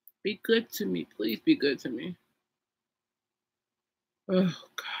 Be good to me. Please be good to me. Oh,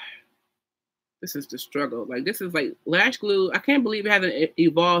 God. This is the struggle. Like, this is like lash glue. I can't believe it hasn't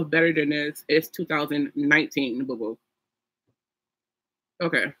evolved better than this. It's 2019. Boo-boo.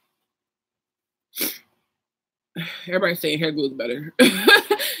 Okay. Everybody's saying hair glue is better.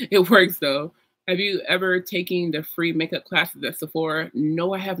 It works, though. Have you ever taken the free makeup classes at Sephora?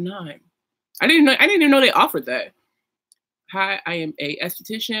 No, I have not. I didn't even know they offered that. Hi, I am a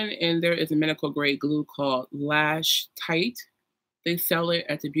esthetician, and there is a medical grade glue called Lash Tight. They sell it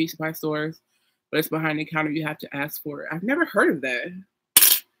at the beauty supply stores, but it's behind the counter. You have to ask for it. I've never heard of that.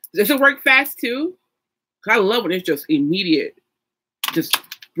 Does it work fast too? I love when it's just immediate. Just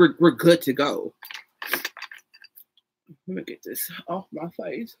we're good to go. Let me get this off my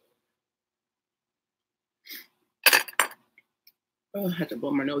face. Oh, I had to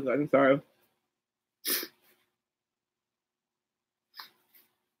blow my nose out. I'm sorry.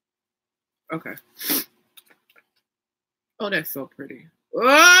 Okay. Oh, that's so pretty.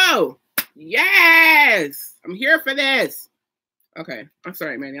 Oh, yes! I'm here for this. Okay. I'm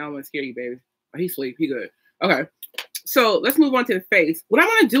sorry, man. I don't want to scare you, baby. Oh, he's asleep. He good. Okay. So let's move on to the face. What I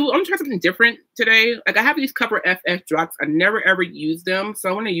want to do, I'm going to try something different today. Like, I have these Cover FF drops. I never, ever use them. So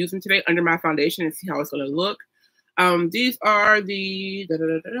I want to use them today under my foundation and see how it's going to look. These are the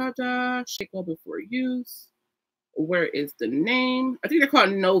Shake Well Before Use. Where is the name? I think they're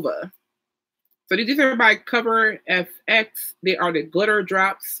called Nova. So these are by Cover FX. They are the glitter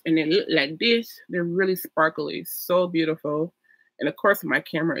drops, and they look like this. They're really sparkly, so beautiful. And of course, my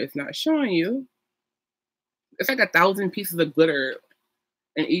camera is not showing you. It's like 1,000 pieces of glitter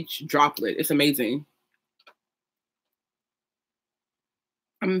in each droplet. It's amazing.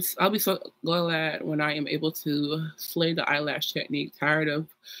 I'll be so glad when I am able to slay the eyelash technique. Tired of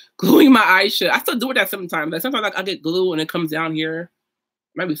gluing my eyeshadow. I still do that sometimes. Like sometimes I get glue and it comes down here.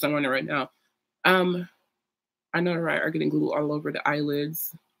 Might be somewhere in there right now. I know, right? Are getting glue all over the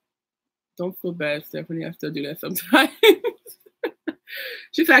eyelids. Don't feel bad, Stephanie. I still do that sometimes.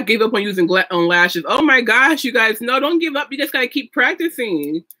 She said I gave up on using on lashes. Oh my gosh, you guys! No, don't give up. You just gotta keep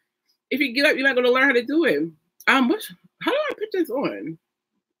practicing. If you give up, you're not gonna learn how to do it. How do I put this on?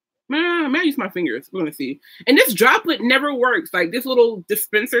 Man, I use my fingers. We're gonna see. And this droplet never works. Like this little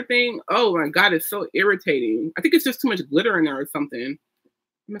dispenser thing. Oh my god, it's so irritating. I think it's just too much glitter in there or something.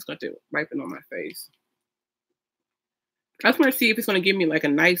 I'm just going to wipe it on my face. I just want to see if it's going to give me like a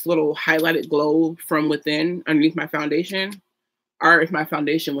nice little highlighted glow from within underneath my foundation, or if my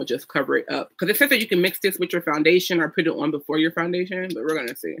foundation will just cover it up. Because it says that you can mix this with your foundation or put it on before your foundation, but we're going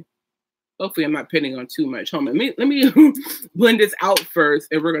to see. Hopefully I'm not putting on too much. Hold on, let me blend this out first,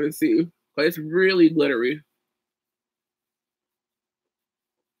 and we're going to see. But it's really glittery.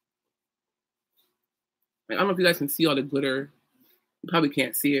 I don't know if you guys can see all the glitter. You probably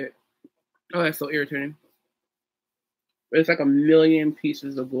can't see it. Oh, that's so irritating. But it's like 1,000,000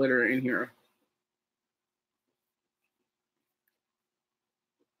 pieces of glitter in here.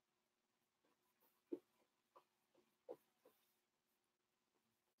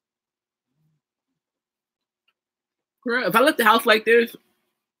 Girl, if I left the house like this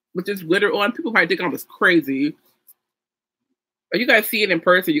with this glitter on, people probably think I was crazy. But you guys see it in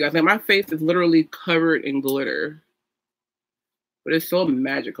person, you guys. Like my face is literally covered in glitter. But it's so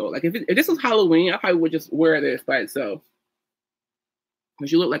magical. Like if this was Halloween, I probably would just wear this by itself.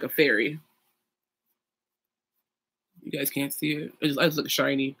 Because you look like a fairy. You guys can't see it. I just look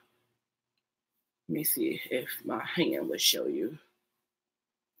shiny. Let me see if my hand would show you.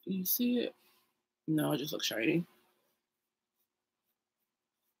 Do you see it? No, it just looks shiny.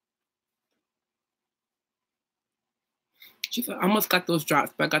 I almost got those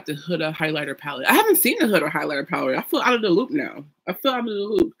drops, but I got the Huda highlighter palette. I haven't seen the Huda highlighter palette. I feel out of the loop now. I feel out of the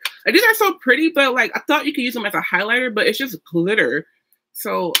loop. Like, these are so pretty, but like I thought you could use them as a highlighter, but it's just glitter.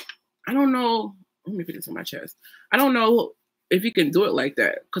 So I don't know. Let me put this on my chest. I don't know if you can do it like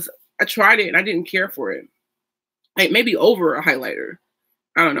that because I tried it and I didn't care for it. Like maybe over a highlighter.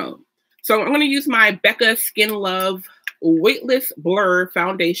 I don't know. So I'm going to use my Becca Skin Love Weightless Blur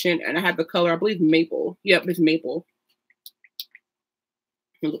Foundation, and I have the color, I believe, Maple. Yep, it's Maple.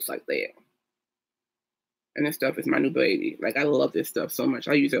 It looks like that. And this stuff is my new baby. Like, I love this stuff so much.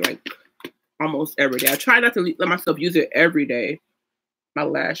 I use it, like, almost every day. I try not to let myself use it every day. My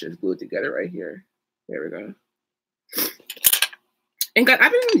lashes glued together right here. There we go. And guys,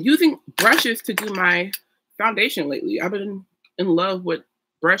 I've been using brushes to do my foundation lately. I've been in love with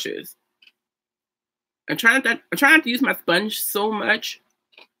brushes. I'm trying not to use my sponge so much.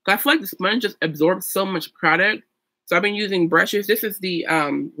 I feel like the sponge just absorbs so much product. So I've been using brushes. This is the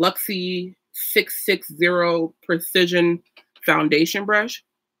Luxie 660 Precision Foundation brush.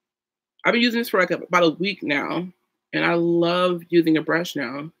 I've been using this for like about a week now. And I love using a brush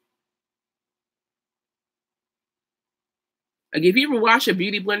now. Like if you ever wash a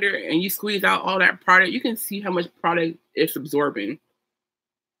beauty blender and you squeeze out all that product, you can see how much product it's absorbing.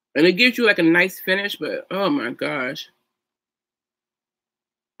 And it gives you like a nice finish, but oh my gosh.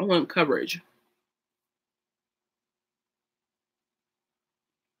 I want coverage.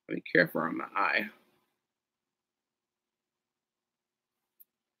 Be careful on my eye.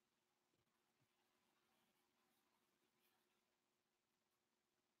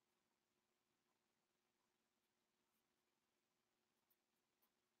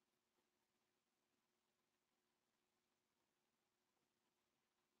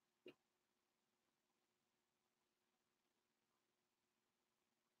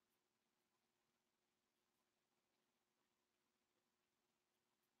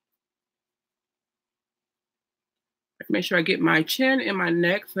 Make sure I get my chin and my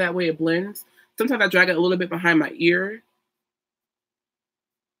neck so that way it blends. Sometimes I drag it a little bit behind my ear.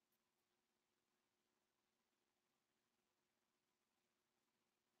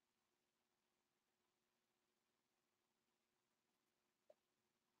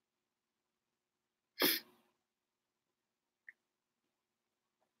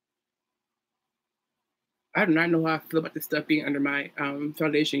 I do not know how I feel about this stuff being under my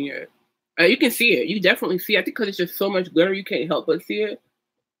foundation yet. You can see it. You definitely see it. I think because it's just so much glitter, you can't help but see it.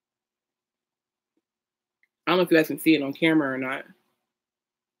 I don't know if you guys can see it on camera or not.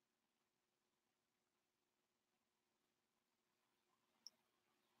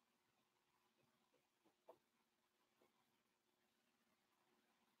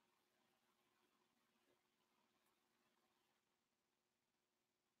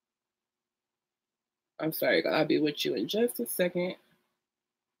 I'm sorry, I'll be with you in just a second.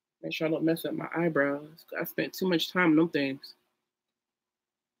 Make sure I don't mess up my eyebrows. I spent too much time on them things.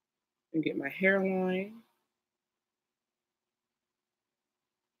 And get my hairline.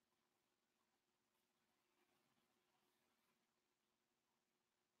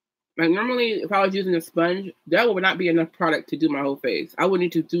 Like normally, if I was using a sponge, that would not be enough product to do my whole face. I would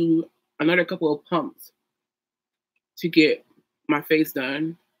need to do another couple of pumps to get my face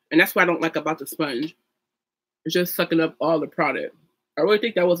done. And that's what I don't like about the sponge. It's just sucking up all the product. I really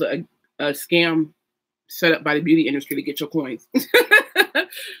think that was a scam set up by the beauty industry to get your coins.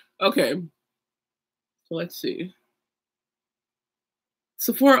 Okay. So let's see.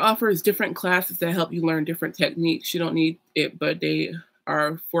 Sephora offers different classes that help you learn different techniques. You don't need it, but they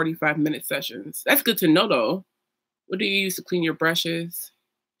are 45-minute sessions. That's good to know, though. What do you use to clean your brushes?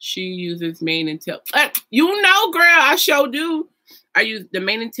 She uses mane and tail. You know, girl, I sure do. I use the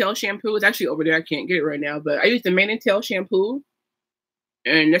mane and tail shampoo. It's actually over there. I can't get it right now, but I use the mane and tail shampoo.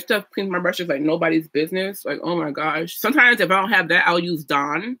 And that stuff cleans my brushes like nobody's business. Like, oh my gosh. Sometimes if I don't have that, I'll use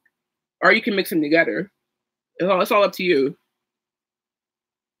Dawn. Or you can mix them together. It's all up to you.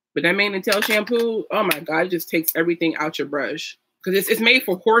 But that mane and tail shampoo, oh my god, it just takes everything out your brush. Because it's made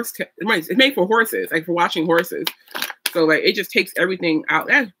for it's made for horses, like for washing horses. So like it just takes everything out.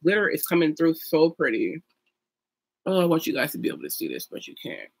 That glitter is coming through so pretty. Oh, I want you guys to be able to see this, but you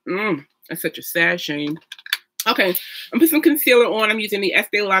can't. That's such a sad shame. Okay, I'm putting some concealer on. I'm using the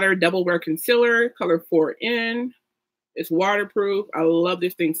Estee Lauder Double Wear Concealer, color 4N. It's waterproof. I love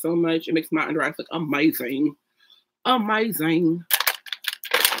this thing so much. It makes my under eyes look amazing. Amazing.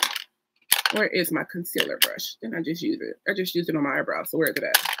 Where is my concealer brush? Didn't I just use it? I just used it on my eyebrows. So where is it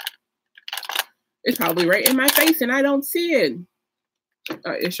at? It's probably right in my face and I don't see it.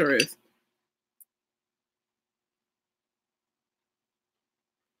 It sure is.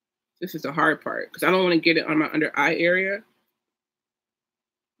 This is the hard part because I don't want to get it on my under eye area.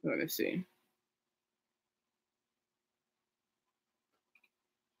 Let's see.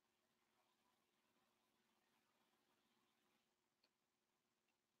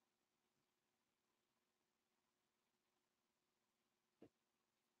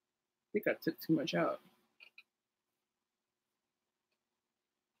 I think I took too much out.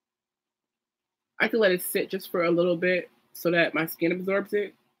 I can let it sit just for a little bit so that my skin absorbs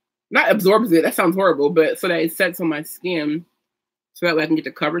it. Not absorbs it, that sounds horrible, but so that it sets on my skin so that way I can get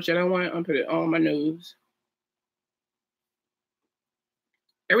the coverage that I want. I'll put it on my nose.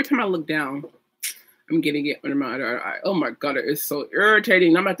 Every time I look down, I'm getting it under my other eye. Oh my god, it is so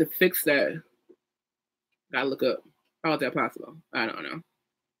irritating. I'm about to fix that. Gotta look up. How is that possible? I don't know.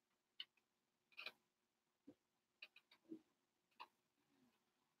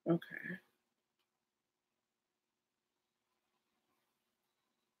 Okay.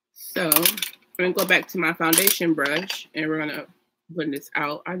 So I'm gonna go back to my foundation brush and we're gonna blend this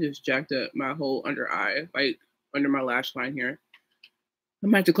out. I just jacked up my whole under eye, like under my lash line here. I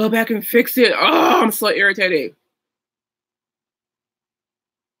might have to go back and fix it. Oh, I'm so irritated.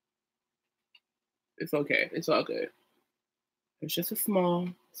 It's okay. It's all good. It's just a small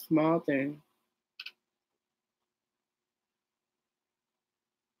thing.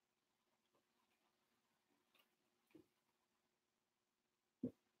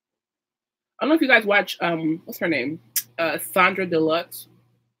 I don't know if you guys watch what's her name? Sandra Deluxe.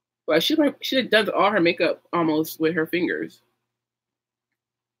 But she does all her makeup almost with her fingers.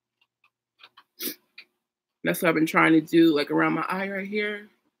 That's what I've been trying to do, like around my eye right here.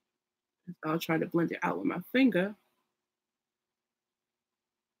 I'll try to blend it out with my finger.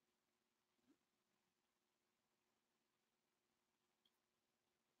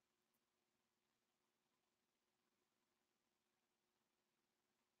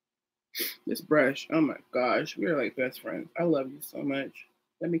 This brush, oh my gosh, we're like best friends. I love you so much.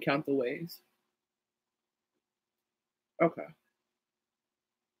 Let me count the ways. Okay.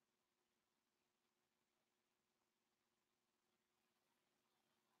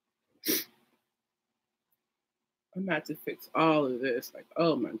 I'm about to fix all of this. Like,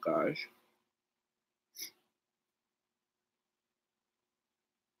 oh my gosh.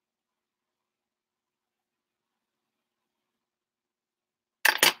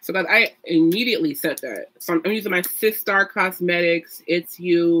 So guys, I immediately said that. So I'm using my Sistar Cosmetics It's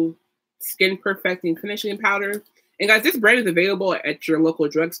You Skin Perfecting Finishing Powder. And guys, this brand is available at your local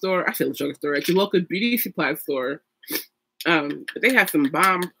drugstore. I said drugstore, at your local beauty supply store. But they have some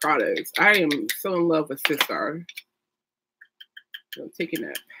bomb products. I am so in love with Sistar. So I'm taking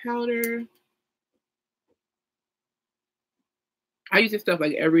that powder. I use this stuff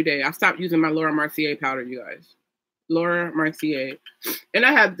like every day. I stopped using my Laura Mercier powder, you guys. Laura Mercier. And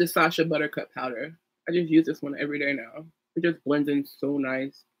I have the Sacha Buttercup powder. I just use this one every day now. It just blends in so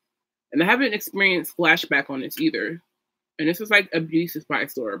nice. And I haven't experienced flashback on this either. And this is like a beauty supply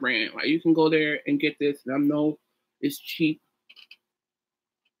store brand. Like you can go there and get this. And I know it's cheap.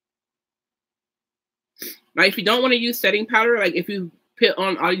 Like if you don't want to use setting powder, like if you put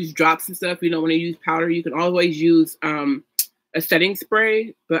on all these drops and stuff, you don't want to use powder, you can always use a setting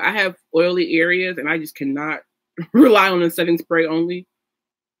spray. But I have oily areas and I just cannot rely on a setting spray only.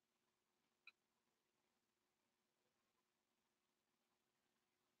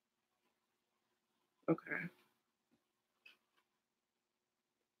 Okay.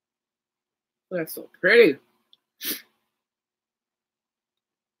 Oh, that's so pretty.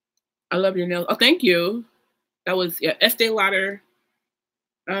 I love your nails. Oh, thank you. That was, yeah, Estee Lauder.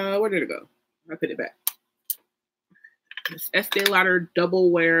 Where did it go? I put it back. It's Estee Lauder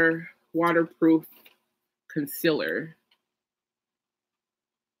Double Wear Waterproof Concealer.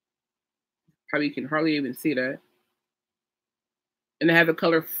 Probably you can hardly even see that. And I have the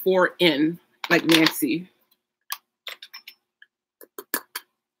color 4N, like Nancy.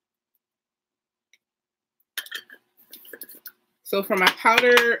 So for my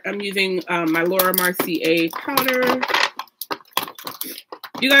powder, I'm using my Laura Mercier powder.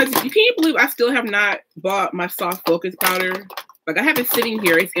 You guys, can you believe I still have not bought my soft focus powder? Like I have it sitting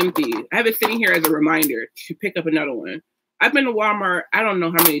here, it's empty. I have it sitting here as a reminder to pick up another one. I've been to Walmart, I don't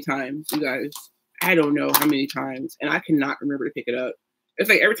know how many times, you guys. I don't know how many times, and I cannot remember to pick it up. It's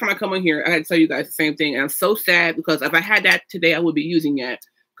like every time I come in here, I gotta tell you guys the same thing. And I'm so sad because if I had that today, I would be using it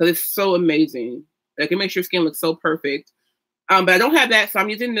because it's so amazing. Like it makes your skin look so perfect. But I don't have that, so I'm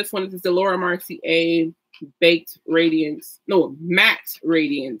using this one. This is the Laura Mercier Baked Radiance, no, Matte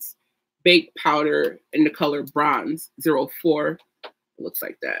Radiance Baked Powder in the color Bronze 04. It looks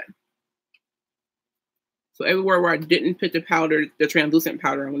like that. So everywhere where I didn't put the powder, the translucent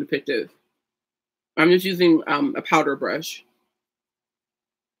powder, I'm going to put this. I'm just using a powder brush.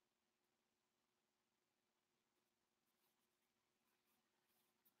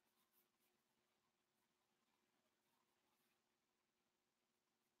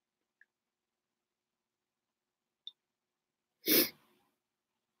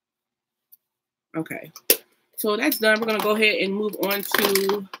 Okay, so that's done. We're going to go ahead and move on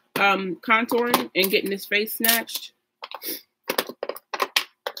to contouring and getting this face snatched.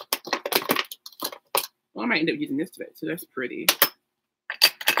 Well, I might end up using this today, so that's pretty.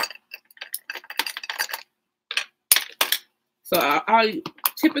 So I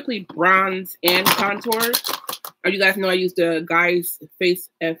typically bronze and contour. You guys know I use the Guys Face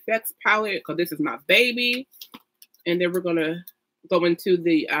FX palette because this is my baby. And then we're going to go into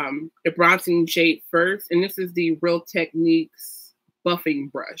the bronzing shade first. And this is the Real Techniques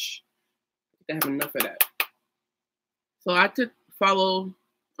buffing brush. I have enough of that. So I took follow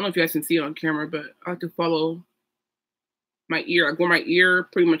don't know if you guys can see it on camera, but I like to follow my ear. Like where my ear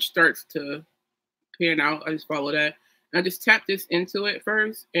pretty much starts to pan out, I just follow that. And I just tap this into it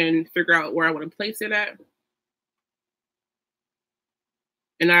first and figure out where I want to place it at.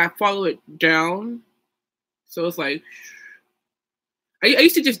 And I follow it down. So it's like, I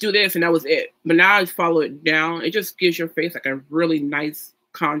used to just do this and that was it. But now I just follow it down. It just gives your face like a really nice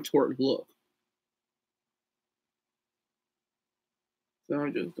contoured look. So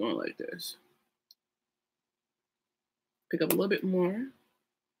I'm just going like this. Pick up a little bit more.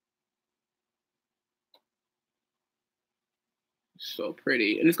 So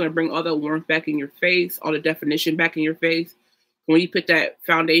pretty. And it's going to bring all the warmth back in your face, all the definition back in your face. When you put that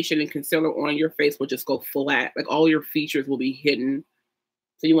foundation and concealer on, your face will just go flat. Like all your features will be hidden.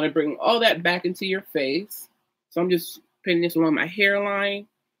 So you want to bring all that back into your face. So I'm just putting this along my hairline,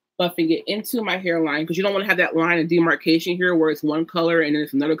 buffing it into my hairline because you don't want to have that line of demarcation here where it's one color and then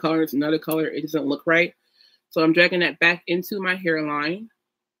it's another color, it's another color. It doesn't look right. So I'm dragging that back into my hairline.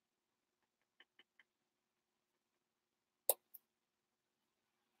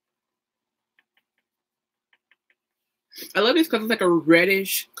 I love this because it's like a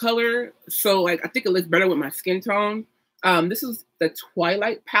reddish color. So like I think it looks better with my skin tone. This is the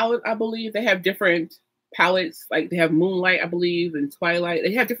Twilight palette, I believe. They have different palettes. Like they have Moonlight, I believe, and Twilight.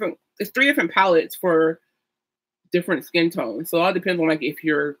 They have different, it's 3 different palettes for different skin tones. So it all depends on like if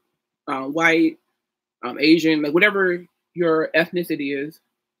you're white, Asian, like whatever your ethnicity is,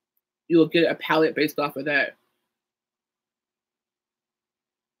 you'll get a palette based off of that.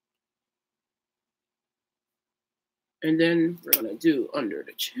 And then we're going to do under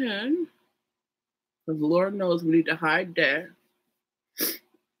the chin. Because Lord knows we need to hide that.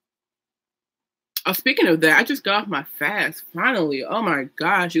 Oh, speaking of that, I just got off my fast, finally. Oh my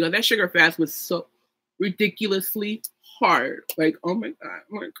gosh, you guys, that sugar fast was so ridiculously hard. Like, oh my God,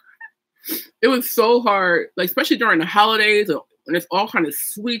 oh my God. It was so hard, like, especially during the holidays when there's all kind of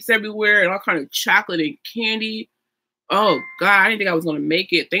sweets everywhere and all kind of chocolate and candy. Oh God, I didn't think I was going to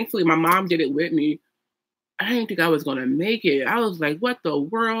make it. Thankfully, my mom did it with me. I didn't think I was going to make it. I was like, what the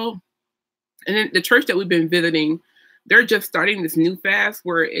world? And then the church that we've been visiting, they're just starting this new fast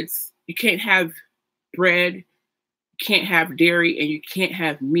where it's, you can't have bread, you can't have dairy, and you can't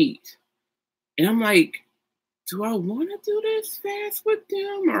have meat. And I'm like, do I want to do this fast with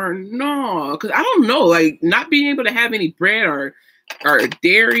them or no? Because I don't know, like not being able to have any bread or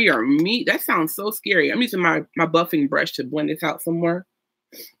dairy or meat, that sounds so scary. I'm using my buffing brush to blend this out some more.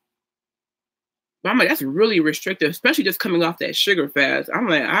 But I'm like, that's really restrictive, especially just coming off that sugar fast. I'm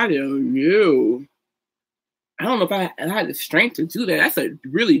like, I don't know. I don't know if I had the strength to do that. That's a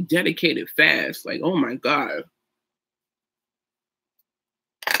really dedicated fast. Like, oh my God.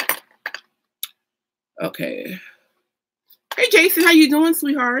 Okay. Hey, Jason, how you doing,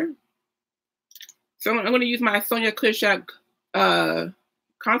 sweetheart? So I'm going to use my Sonia Kashuk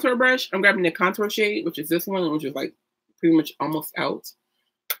contour brush. I'm grabbing the contour shade, which is this one, which is like pretty much almost out.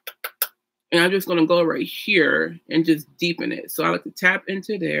 And I'm just going to go right here and just deepen it. So I like to tap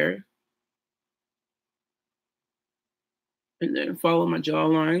into there. And then follow my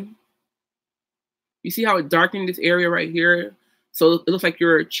jawline. You see how it darkened this area right here? So it looks like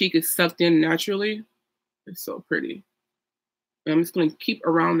your cheek is sucked in naturally. It's so pretty. And I'm just going to keep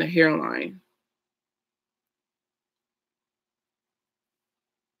around the hairline.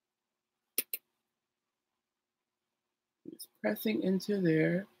 Just pressing into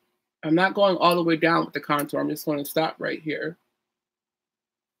there. I'm not going all the way down with the contour. I'm just going to stop right here.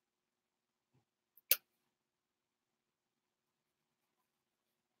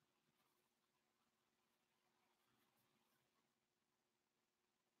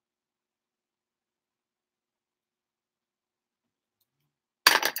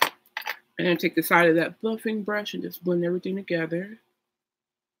 And then take the side of that buffing brush and just blend everything together.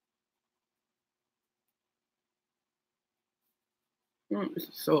 This is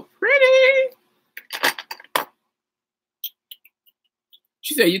so pretty.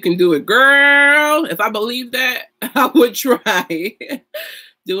 She said, you can do it, girl. If I believe that, I would try.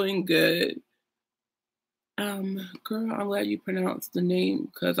 Doing good. Girl, I'm glad you pronounced the name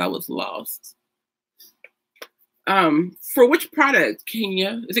because I was lost. For which product?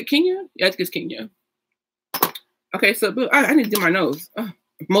 Kenya? Is it Kenya? Yeah, it's Kenya. Okay, so I need to do my nose. Oh,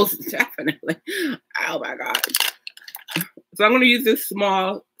 most definitely. Oh my God. So I'm going to use this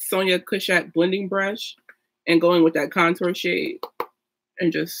small Sonia Kashuk blending brush and going with that contour shade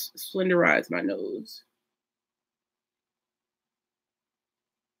and just splendorize my nose.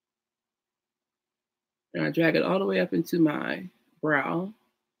 And I drag it all the way up into my brow.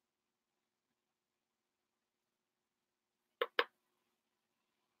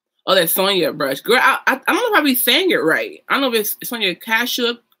 Oh, that Sonia brush. Girl, I don't know if I be saying it right. I don't know if it's Sonia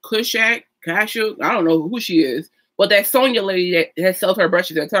Kashuk, Kushak, Kashuk. I don't know who she is. But that Sonia lady that sells her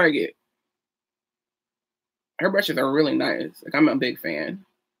brushes at Target. Her brushes are really nice. Like, I'm a big fan.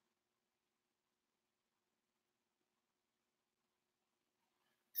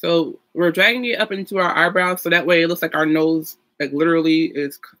 So we're dragging it up into our eyebrows so that way it looks like our nose, like, literally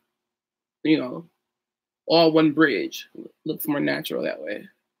is, you know, all one bridge. Looks more natural that way.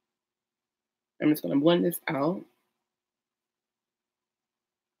 I'm just going to blend this out.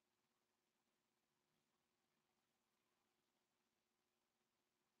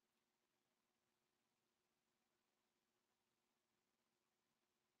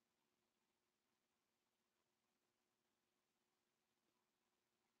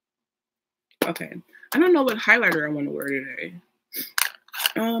 Okay. I don't know what highlighter I want to wear today.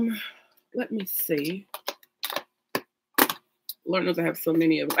 Let me see. Lord knows I have so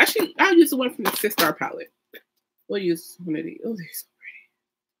many of them. Actually, I'll use the one from the Sistar palette. We'll use one of these. Oh, they're so pretty.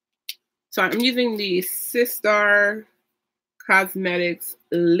 So I'm using the Sistar Cosmetics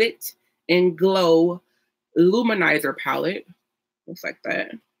Lit and Glow Luminizer palette. Looks like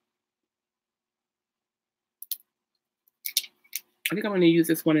that. I think I'm going to use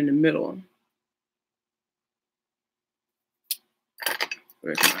this one in the middle.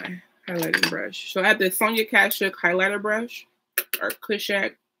 Where's my highlighting brush? So I have the Sonia Kashuk highlighter brush, or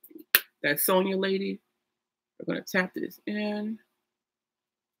Kushak, that Sonia lady. We're going to tap this in.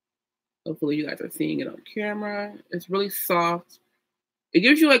 Hopefully you guys are seeing it on camera. It's really soft. It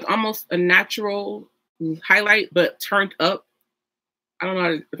gives you like almost a natural highlight, but turned up. I don't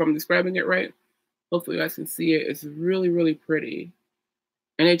know if I'm describing it right. Hopefully you guys can see it. It's really, really pretty.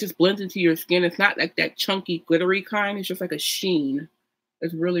 And it just blends into your skin. It's not like that chunky, glittery kind. It's just like a sheen.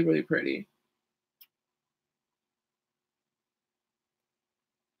 It's really, really pretty.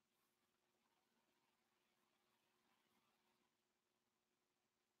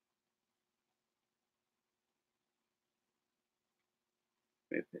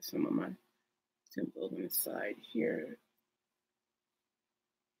 Let me put some of my temples on the side here.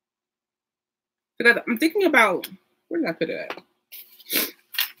 Because I'm thinking about, where did I put it at?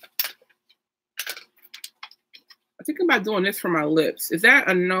 I'm thinking about doing this for my lips. Is that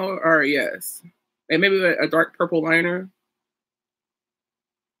a no or a yes? And maybe a dark purple liner.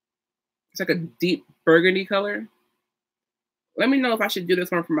 It's like a deep burgundy color. Let me know if I should do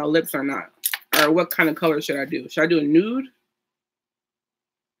this one for my lips or not. Or what kind of color should I do? Should I do a nude?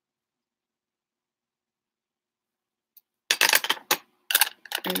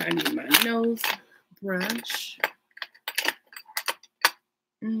 And I need my nose brush.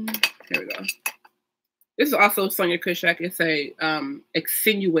 Here we go. This is also Sonia Kushak. It's a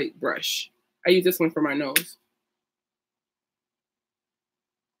extenuate brush. I use this one for my nose.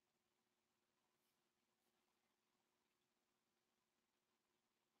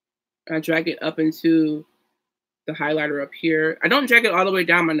 I drag it up into the highlighter up here. I don't drag it all the way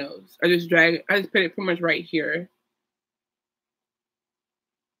down my nose. I just put it pretty much right here.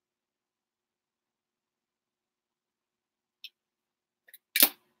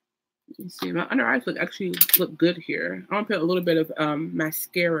 You can see my under eyes actually look good here. I want to put a little bit of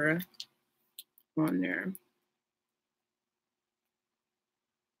mascara on there.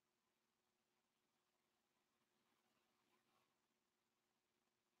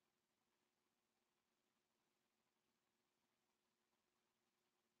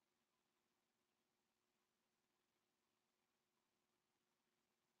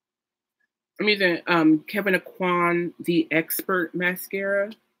 I'm using Kevin Aquan, the Expert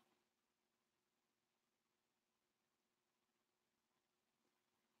mascara.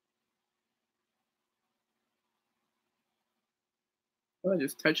 Oh, I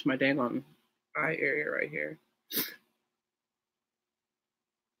just touched my dang on eye area right here.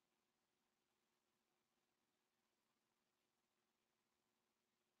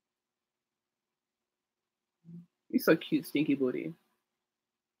 You're so cute, Stinky Booty.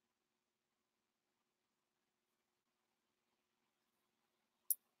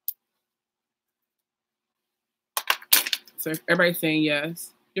 So everybody's saying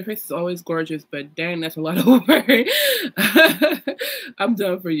yes. Your face is always gorgeous, but dang, that's a lot of work. I'm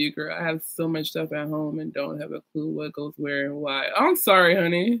done for you, girl. I have so much stuff at home and don't have a clue what goes where and why. Oh, I'm sorry,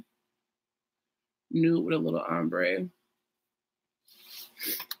 honey. Nude with a little ombre.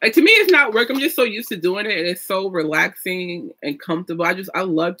 Like, to me, it's not work. I'm just so used to doing it, and it's so relaxing and comfortable. I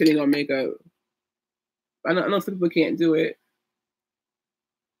love putting on makeup. I know some people can't do it.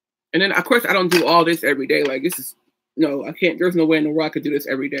 And then, of course, I don't do all this every day. Like, this is, no, I can't. There's no way in the world I could do this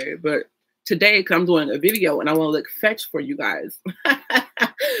every day. But today, because I'm doing a video and I want to look fetch for you guys,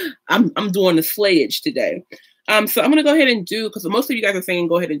 I'm doing the slayage today. So I'm gonna go ahead and do, because most of you guys are saying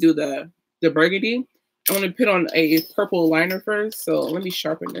go ahead and do the burgundy. I'm gonna put on a purple liner first. So let me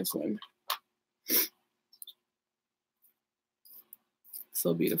sharpen this one.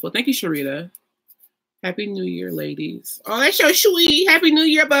 So beautiful. Thank you, Sharita. Happy New Year, ladies. Oh, that's so sweet. Happy New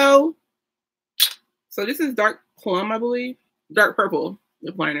Year, Bo. So this is dark plum, I believe. Dark purple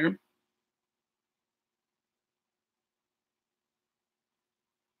lip liner.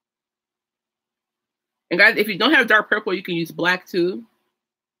 And guys, if you don't have dark purple, you can use black too.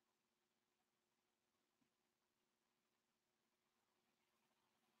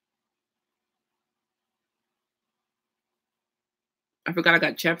 I forgot I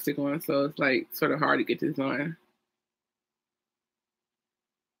got chapstick on, so it's like sort of hard to get this on.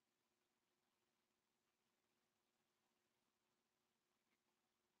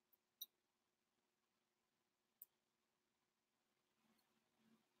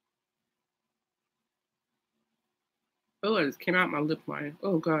 Oh, it just came out my lip line.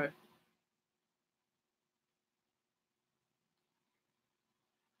 Oh, God.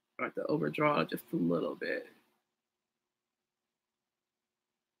 I have to overdraw just a little bit.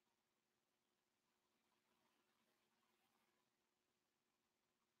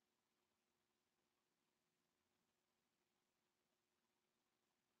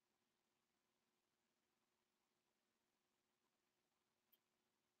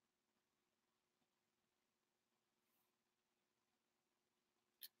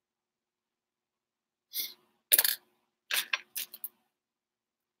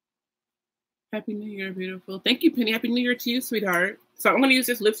 Happy New Year, beautiful. Thank you, Penny. Happy New Year to you, sweetheart. So I'm going to use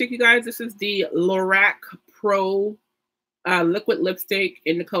this lipstick, you guys. This is the Lorac Pro liquid lipstick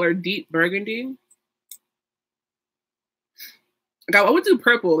in the color Deep Burgundy. I would do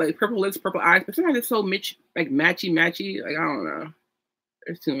purple, like purple lips, purple eyes, but sometimes it's so matchy. Like I don't know.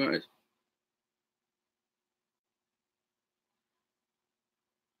 It's too much.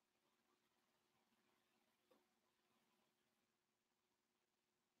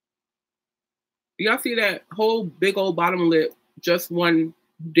 Y'all see that whole big old bottom lip, just one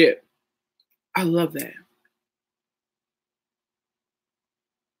dip. I love that.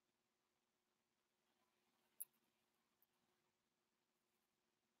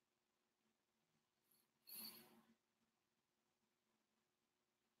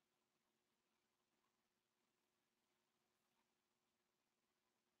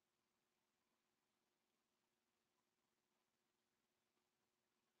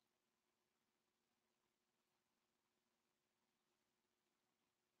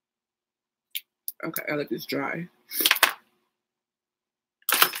 Okay, I let this dry.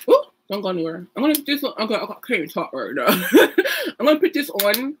 Ooh, don't go anywhere. I'm gonna put this one. I can't even talk right now. I'm gonna put this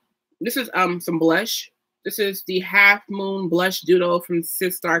on. This is some blush. This is the Half Moon Blush Doodle from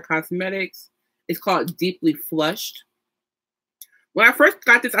Sistar Cosmetics. It's called Deeply Flushed. When I first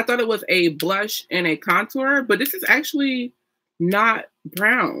got this, I thought it was a blush and a contour, but this is actually not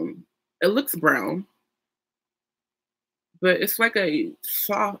brown. It looks brown, but it's like a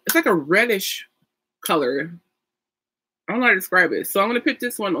soft, it's like a reddish color. I don't know how to describe it. So I'm going to put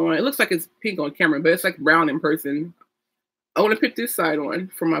this one on. It looks like it's pink on camera, but it's like brown in person. I want to put this side on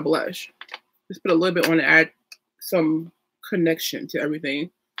for my blush. Just put a little bit on to add some connection to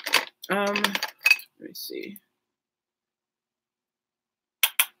everything. Let me see.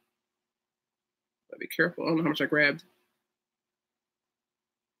 Gotta be careful. I don't know how much I grabbed.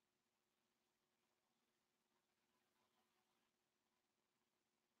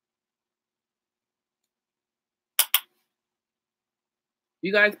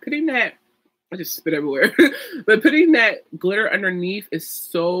 You guys, putting that, I just spit everywhere, but putting that glitter underneath is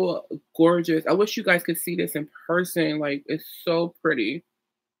so gorgeous. I wish you guys could see this in person. Like, it's so pretty.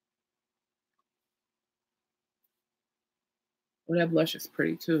 Oh, that blush is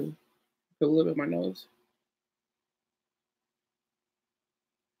pretty too. Put a little bit on my nose.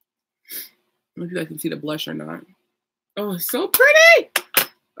 I don't know if you guys can see the blush or not. Oh, it's so pretty.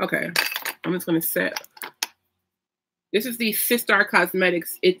 Okay, I'm just gonna set. This is the Sistar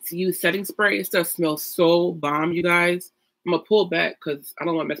Cosmetics It's You setting spray. It still smells so bomb, you guys. I'm gonna pull back because I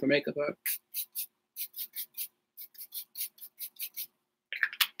don't want to mess my makeup up.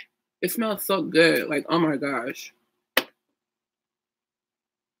 It smells so good. Like, oh my gosh.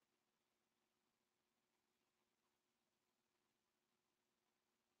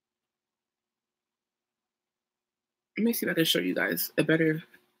 Let me see if I can show you guys a better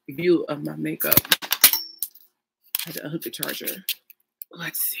view of my makeup. I had to unhook the charger.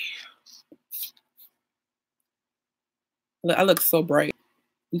 Let's see. I look so bright.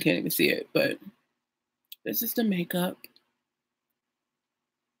 You can't even see it, but this is the makeup.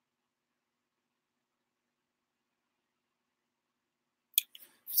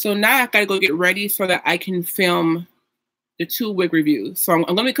 So now I gotta go get ready so that I can film the 2 wig reviews. So I'm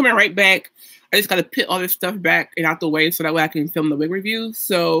gonna be coming right back. I just gotta put all this stuff back and out the way so that way I can film the wig reviews.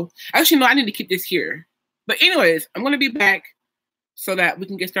 So actually, no, I need to keep this here. But anyways, I'm gonna be back so that we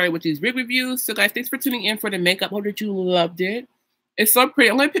can get started with these wig reviews. So guys, thanks for tuning in for the makeup. Hope that you loved it. It's so pretty.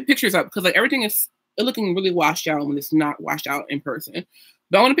 I'm gonna put pictures up because like everything is looking really washed out when it's not washed out in person.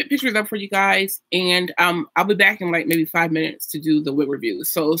 But I want to put pictures up for you guys, and I'll be back in like maybe 5 minutes to do the wig reviews.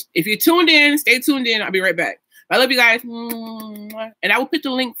 So if you're tuned in, stay tuned in. I'll be right back. I love you guys. And I will put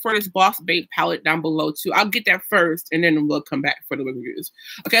the link for this Boss Babe palette down below too. I'll get that first, and then we'll come back for the wig reviews.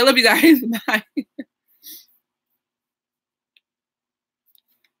 Okay, I love you guys. Bye.